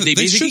 Yeah, they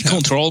basically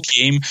control the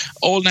game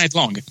all night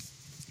long.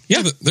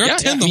 Yeah, they're up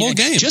 10 the whole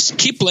game. Just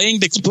keep playing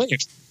the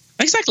players.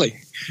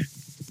 Exactly.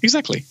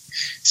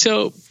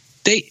 So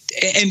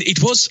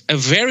it was a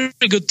very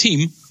good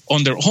team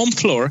on their home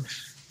floor.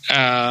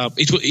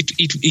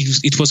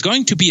 It was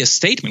going to be a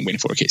statement win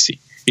for KC.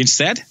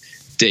 Instead,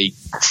 they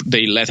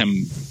let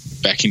them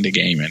back in the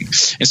game, and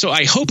so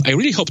I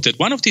really hope that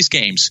one of these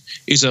games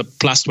is a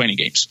plus 20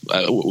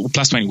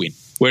 win,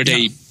 where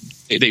they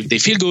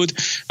feel good,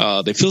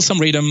 they feel some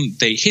rhythm,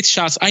 they hit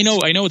shots. I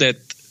know that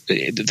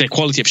the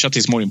quality of shot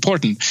is more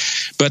important,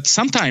 but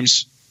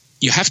sometimes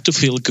you have to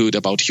feel good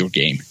about your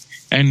game.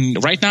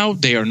 And right now,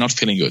 they are not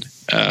feeling good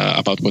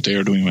about what they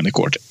are doing on the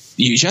court.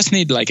 You just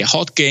need like a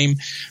hot game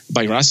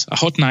by Russ, a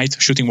hot night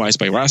shooting-wise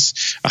by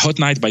Russ, a hot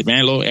night by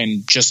Melo,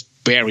 and just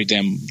bury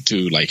them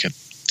to like a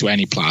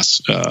 20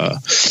 plus,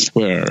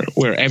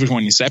 where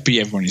everyone is happy,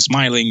 everyone is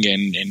smiling,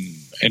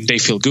 and they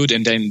feel good,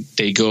 and then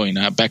they go in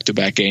a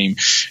back-to-back game,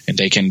 and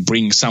they can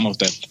bring some of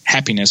that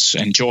happiness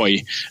and joy,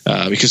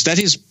 because that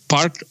is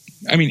part.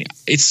 I mean,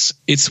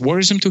 it's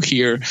worrisome to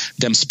hear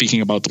them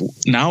speaking about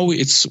now.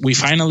 We are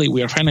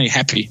finally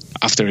happy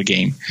after a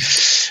game.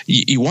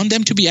 You want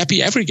them to be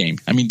happy every game.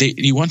 I mean,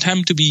 you want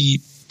them to be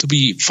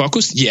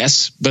focused,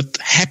 yes, but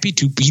happy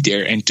to be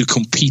there and to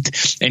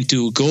compete and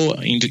to go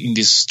in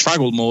this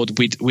struggle mode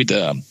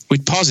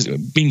with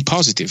positive, being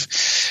positive,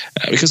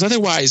 because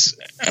otherwise,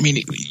 I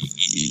mean,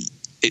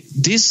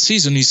 this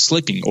season is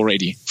slipping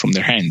already from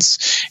their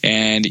hands.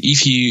 And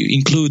if you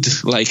include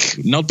like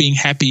not being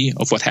happy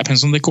of what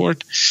happens on the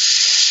court,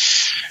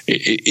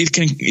 it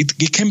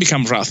can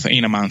become rough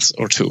in a month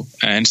or two.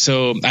 And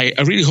so I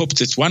really hope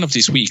that one of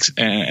these weeks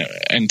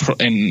and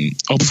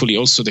hopefully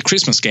also the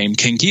Christmas game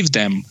can give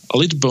them a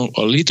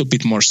little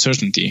bit more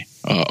certainty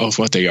of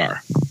what they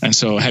are. And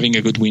so having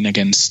a good win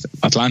against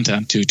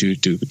Atlanta to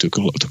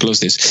close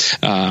this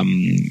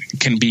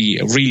can be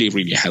really,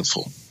 really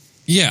helpful.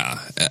 Yeah,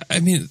 I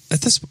mean,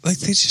 at this, like,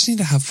 they just need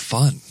to have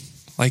fun.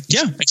 Like,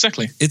 yeah,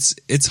 exactly.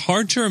 It's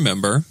hard to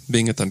remember,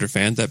 being a Thunder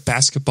fan, that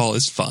basketball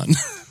is fun.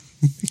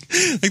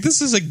 Like,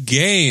 this is a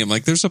game.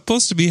 Like, they're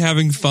supposed to be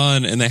having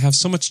fun, and they have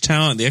so much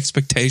talent. The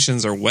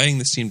expectations are weighing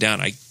this team down.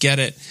 I get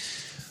it,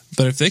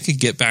 but if they could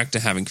get back to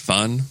having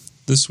fun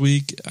this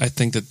week, I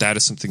think that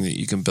is something that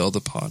you can build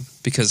upon.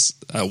 Because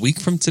a week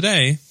from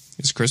today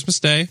is Christmas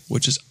Day,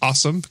 which is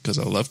awesome because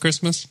I love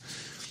Christmas.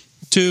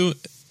 2,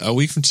 a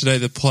week from today,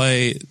 they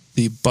play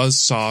the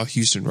buzzsaw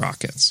Houston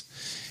Rockets.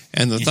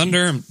 And the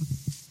Thunder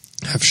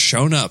have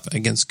shown up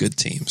against good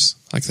teams,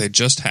 like they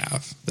just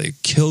have. They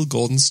killed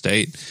Golden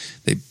State.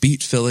 They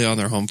beat Philly on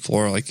their home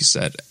floor, like you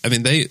said. I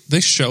mean, they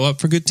show up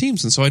for good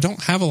teams, and so I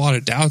don't have a lot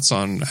of doubts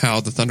on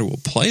how the Thunder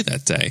will play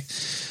that day.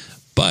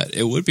 But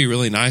it would be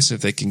really nice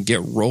if they can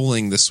get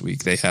rolling this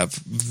week. They have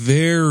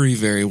very,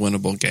 very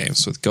winnable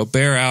games. With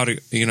Gobert out,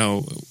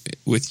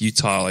 with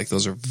Utah, like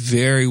those are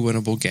very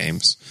winnable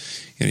games.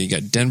 You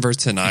got Denver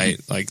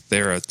tonight. Like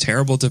they're a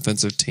terrible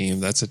defensive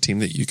team. That's a team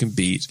that you can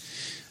beat.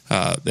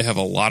 They have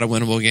a lot of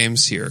winnable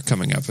games here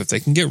coming up. If they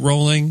can get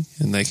rolling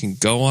and they can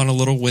go on a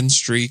little win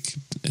streak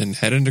and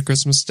head into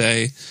Christmas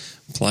Day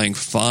playing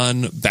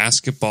fun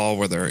basketball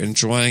where they're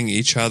enjoying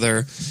each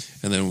other,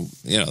 and then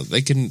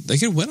they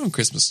can win on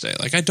Christmas Day.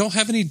 Like I don't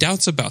have any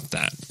doubts about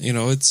that.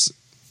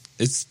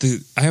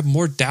 I have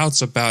more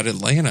doubts about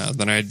Atlanta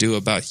than I do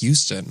about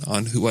Houston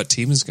on what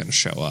team is going to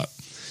show up,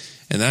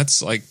 and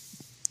that's like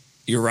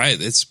you're right.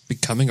 It's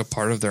becoming a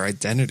part of their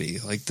identity.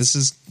 Like this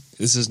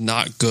is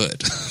not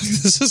good.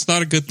 This is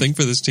not a good thing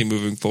for this team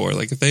moving forward.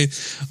 Like if they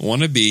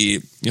want to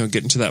be,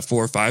 get into that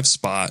 4 or 5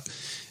 spot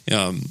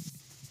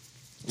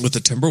with the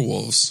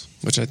Timberwolves,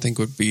 which I think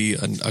would be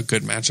a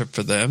good matchup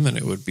for them, and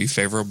it would be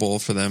favorable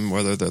for them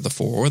whether they're the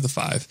 4 or the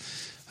 5.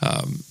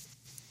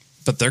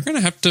 But they're going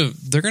to have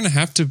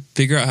to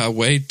figure out a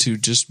way to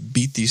just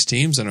beat these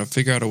teams and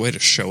figure out a way to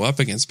show up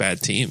against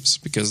bad teams,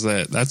 because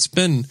it's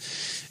been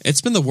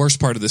the worst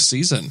part of this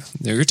season.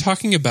 You're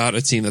talking about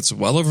a team that's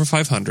well over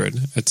 500,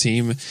 a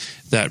team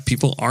that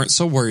people aren't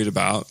so worried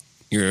about.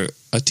 You're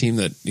a team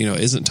that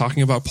isn't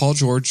talking about Paul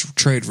George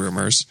trade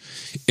rumors.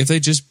 If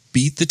they just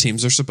beat the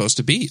teams they're supposed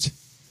to beat,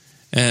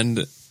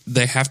 and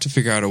they have to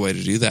figure out a way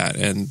to do that.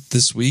 And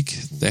this week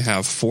they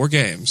have 4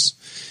 games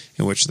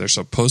in which they're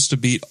supposed to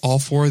beat all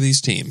 4 of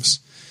these teams,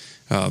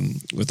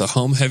 with a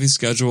home heavy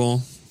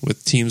schedule,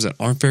 with teams that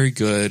aren't very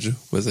good,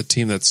 with a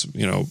team that's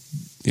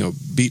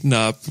beaten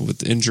up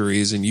with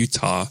injuries in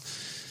Utah.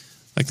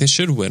 Like they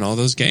should win all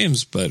those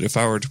games. But if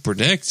I were to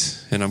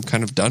predict, and I'm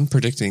kind of done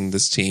predicting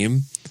this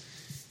team,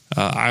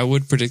 I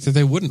would predict that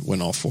they wouldn't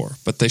win all 4,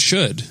 but they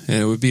should,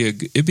 and it'd be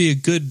a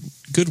good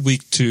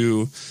week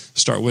to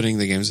start winning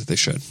the games that they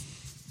should.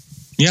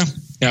 Yeah,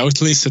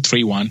 at least a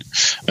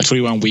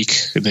 3-1 week.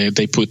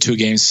 They put 2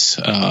 games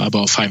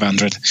above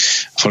 500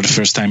 for the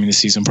first time in the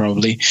season,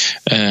 probably.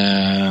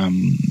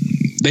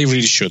 They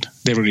really should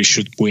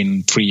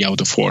win 3 out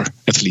of 4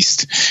 at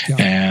least. Yeah.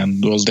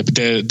 And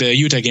the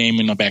Utah game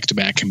in a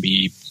back-to-back can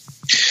be,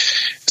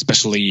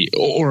 especially,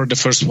 or the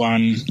first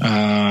one,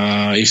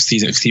 if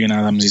Steven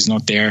Adams is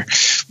not there,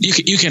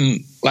 you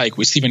can like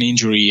with Steven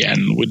injury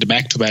and with the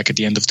back-to-back at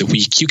the end of the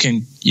week, you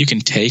can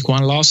take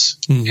 1 loss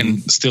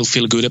and still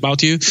feel good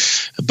about you,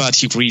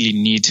 but you really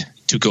need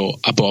to go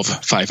above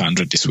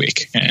 500 this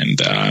week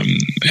and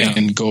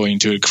go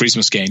into a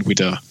Christmas game with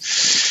a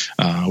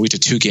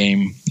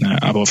 2-game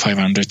above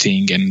 500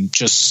 thing, and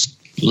just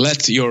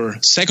let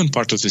your second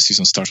part of the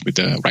season start with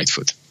the right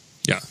foot.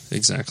 Yeah,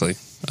 exactly.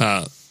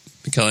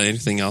 Michele,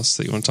 anything else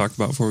that you want to talk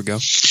about before we go?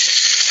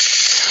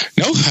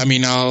 No, I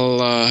mean,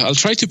 I'll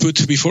try to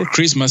put before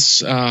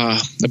Christmas a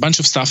bunch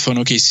of stuff on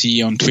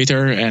OKC on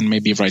Twitter, and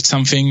maybe write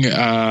something to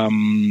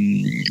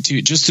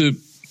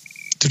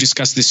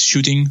discuss this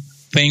shooting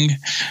thing,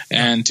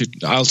 and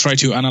I'll try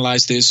to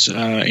analyze this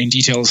in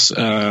details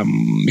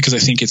because I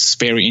think it's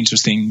very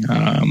interesting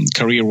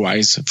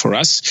career-wise for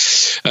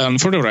us.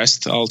 For the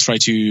rest, I'll try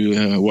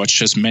to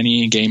watch as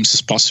many games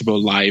as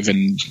possible live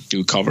and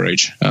do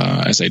coverage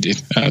as I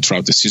did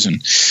throughout the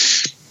season.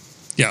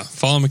 Yeah,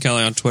 follow Michele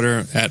on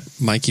Twitter at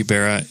Mikey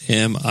Berra,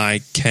 MIKYBERRA.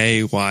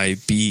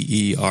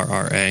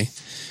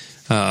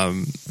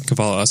 You can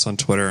follow us on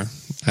Twitter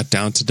at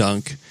Down to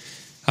Dunk.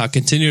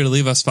 Continue to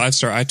leave us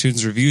 5-star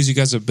iTunes reviews. You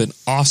guys have been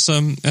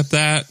awesome at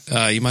that.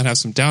 You might have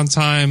some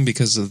downtime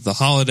because of the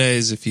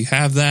holidays. If you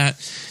have that,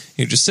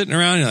 you're just sitting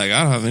around, you're like,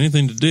 I don't have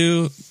anything to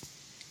do.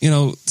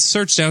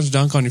 Search Down to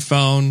Dunk on your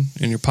phone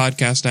in your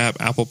podcast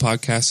app, Apple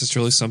Podcasts. It's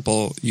really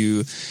simple.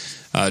 You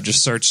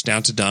just search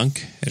Down to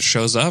Dunk. It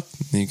shows up,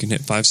 and you can hit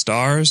 5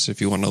 stars.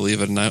 If you want to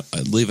leave a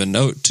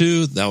note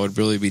too, that would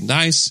really be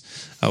nice.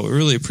 We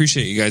really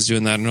appreciate you guys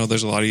doing that. I know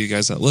there's a lot of you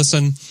guys that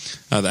listen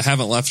that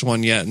haven't left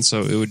one yet, and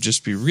so it would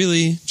just be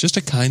really just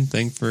a kind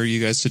thing for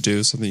you guys to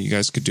do, something you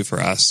guys could do for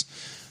us.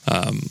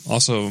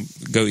 Also,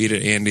 go eat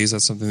at Andy's.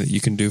 That's something that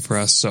you can do for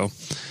us. So,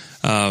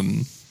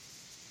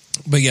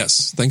 but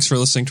yes, thanks for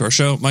listening to our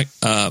show.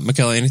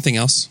 Michele, anything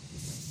else?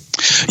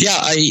 Yeah,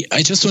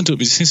 I just want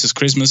to, since it's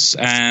Christmas,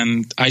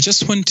 and I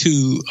just want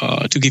to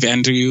give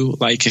Andrew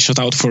like a shout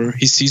out for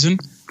his season.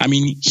 I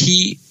mean,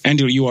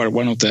 Andrew, you are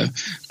one of the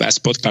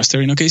best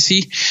podcasters in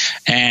OKC,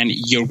 and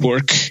your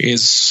work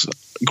is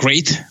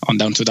great on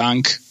Down to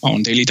Dunk,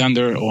 on Daily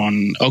Thunder,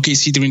 on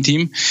OKC Dream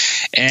Team.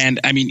 And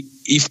I mean,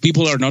 if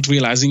people are not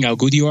realizing how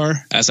good you are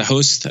as a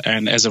host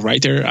and as a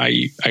writer,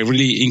 I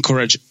really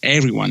encourage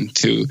everyone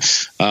to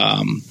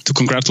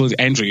congratulate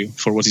Andrew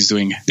for what he's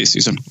doing this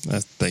season.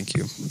 Thank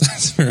you.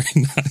 That's very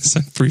nice. I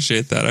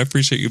appreciate that. I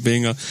appreciate you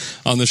being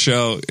on the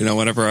show.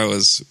 Whenever I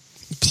was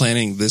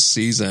planning this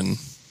season,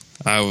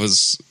 I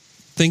was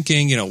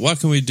thinking, what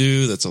can we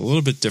do that's a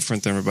little bit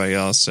different than everybody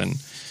else? And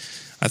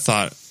I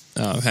thought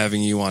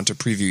having you on to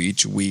preview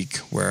each week,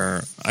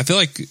 where I feel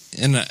like,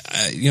 and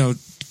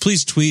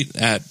please tweet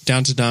at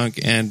Down to Dunk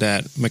and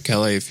at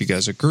Michele if you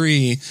guys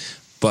agree.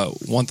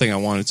 But one thing I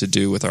wanted to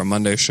do with our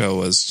Monday show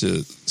was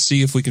to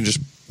see if we can just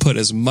put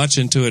as much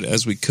into it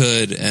as we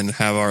could and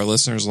have our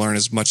listeners learn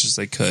as much as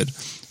they could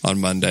on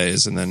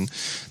Mondays, and then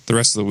the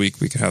rest of the week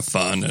we could have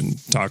fun and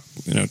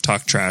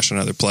talk trash on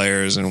other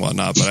players and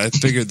whatnot. But I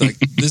figured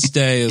this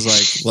day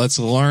is let's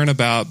learn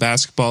about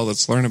basketball,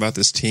 let's learn about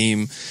this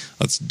team,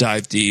 let's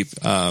dive deep.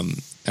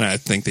 And I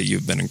think that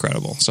you've been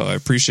incredible. So I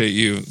appreciate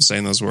you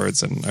saying those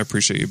words, and I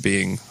appreciate you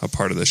being a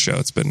part of this show.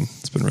 It's been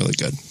really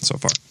good so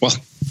far. Well,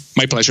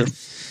 my pleasure.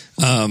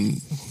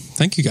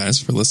 Thank you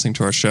guys for listening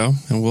to our show,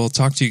 and we'll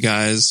talk to you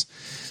guys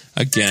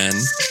again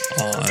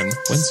on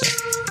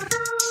Wednesday.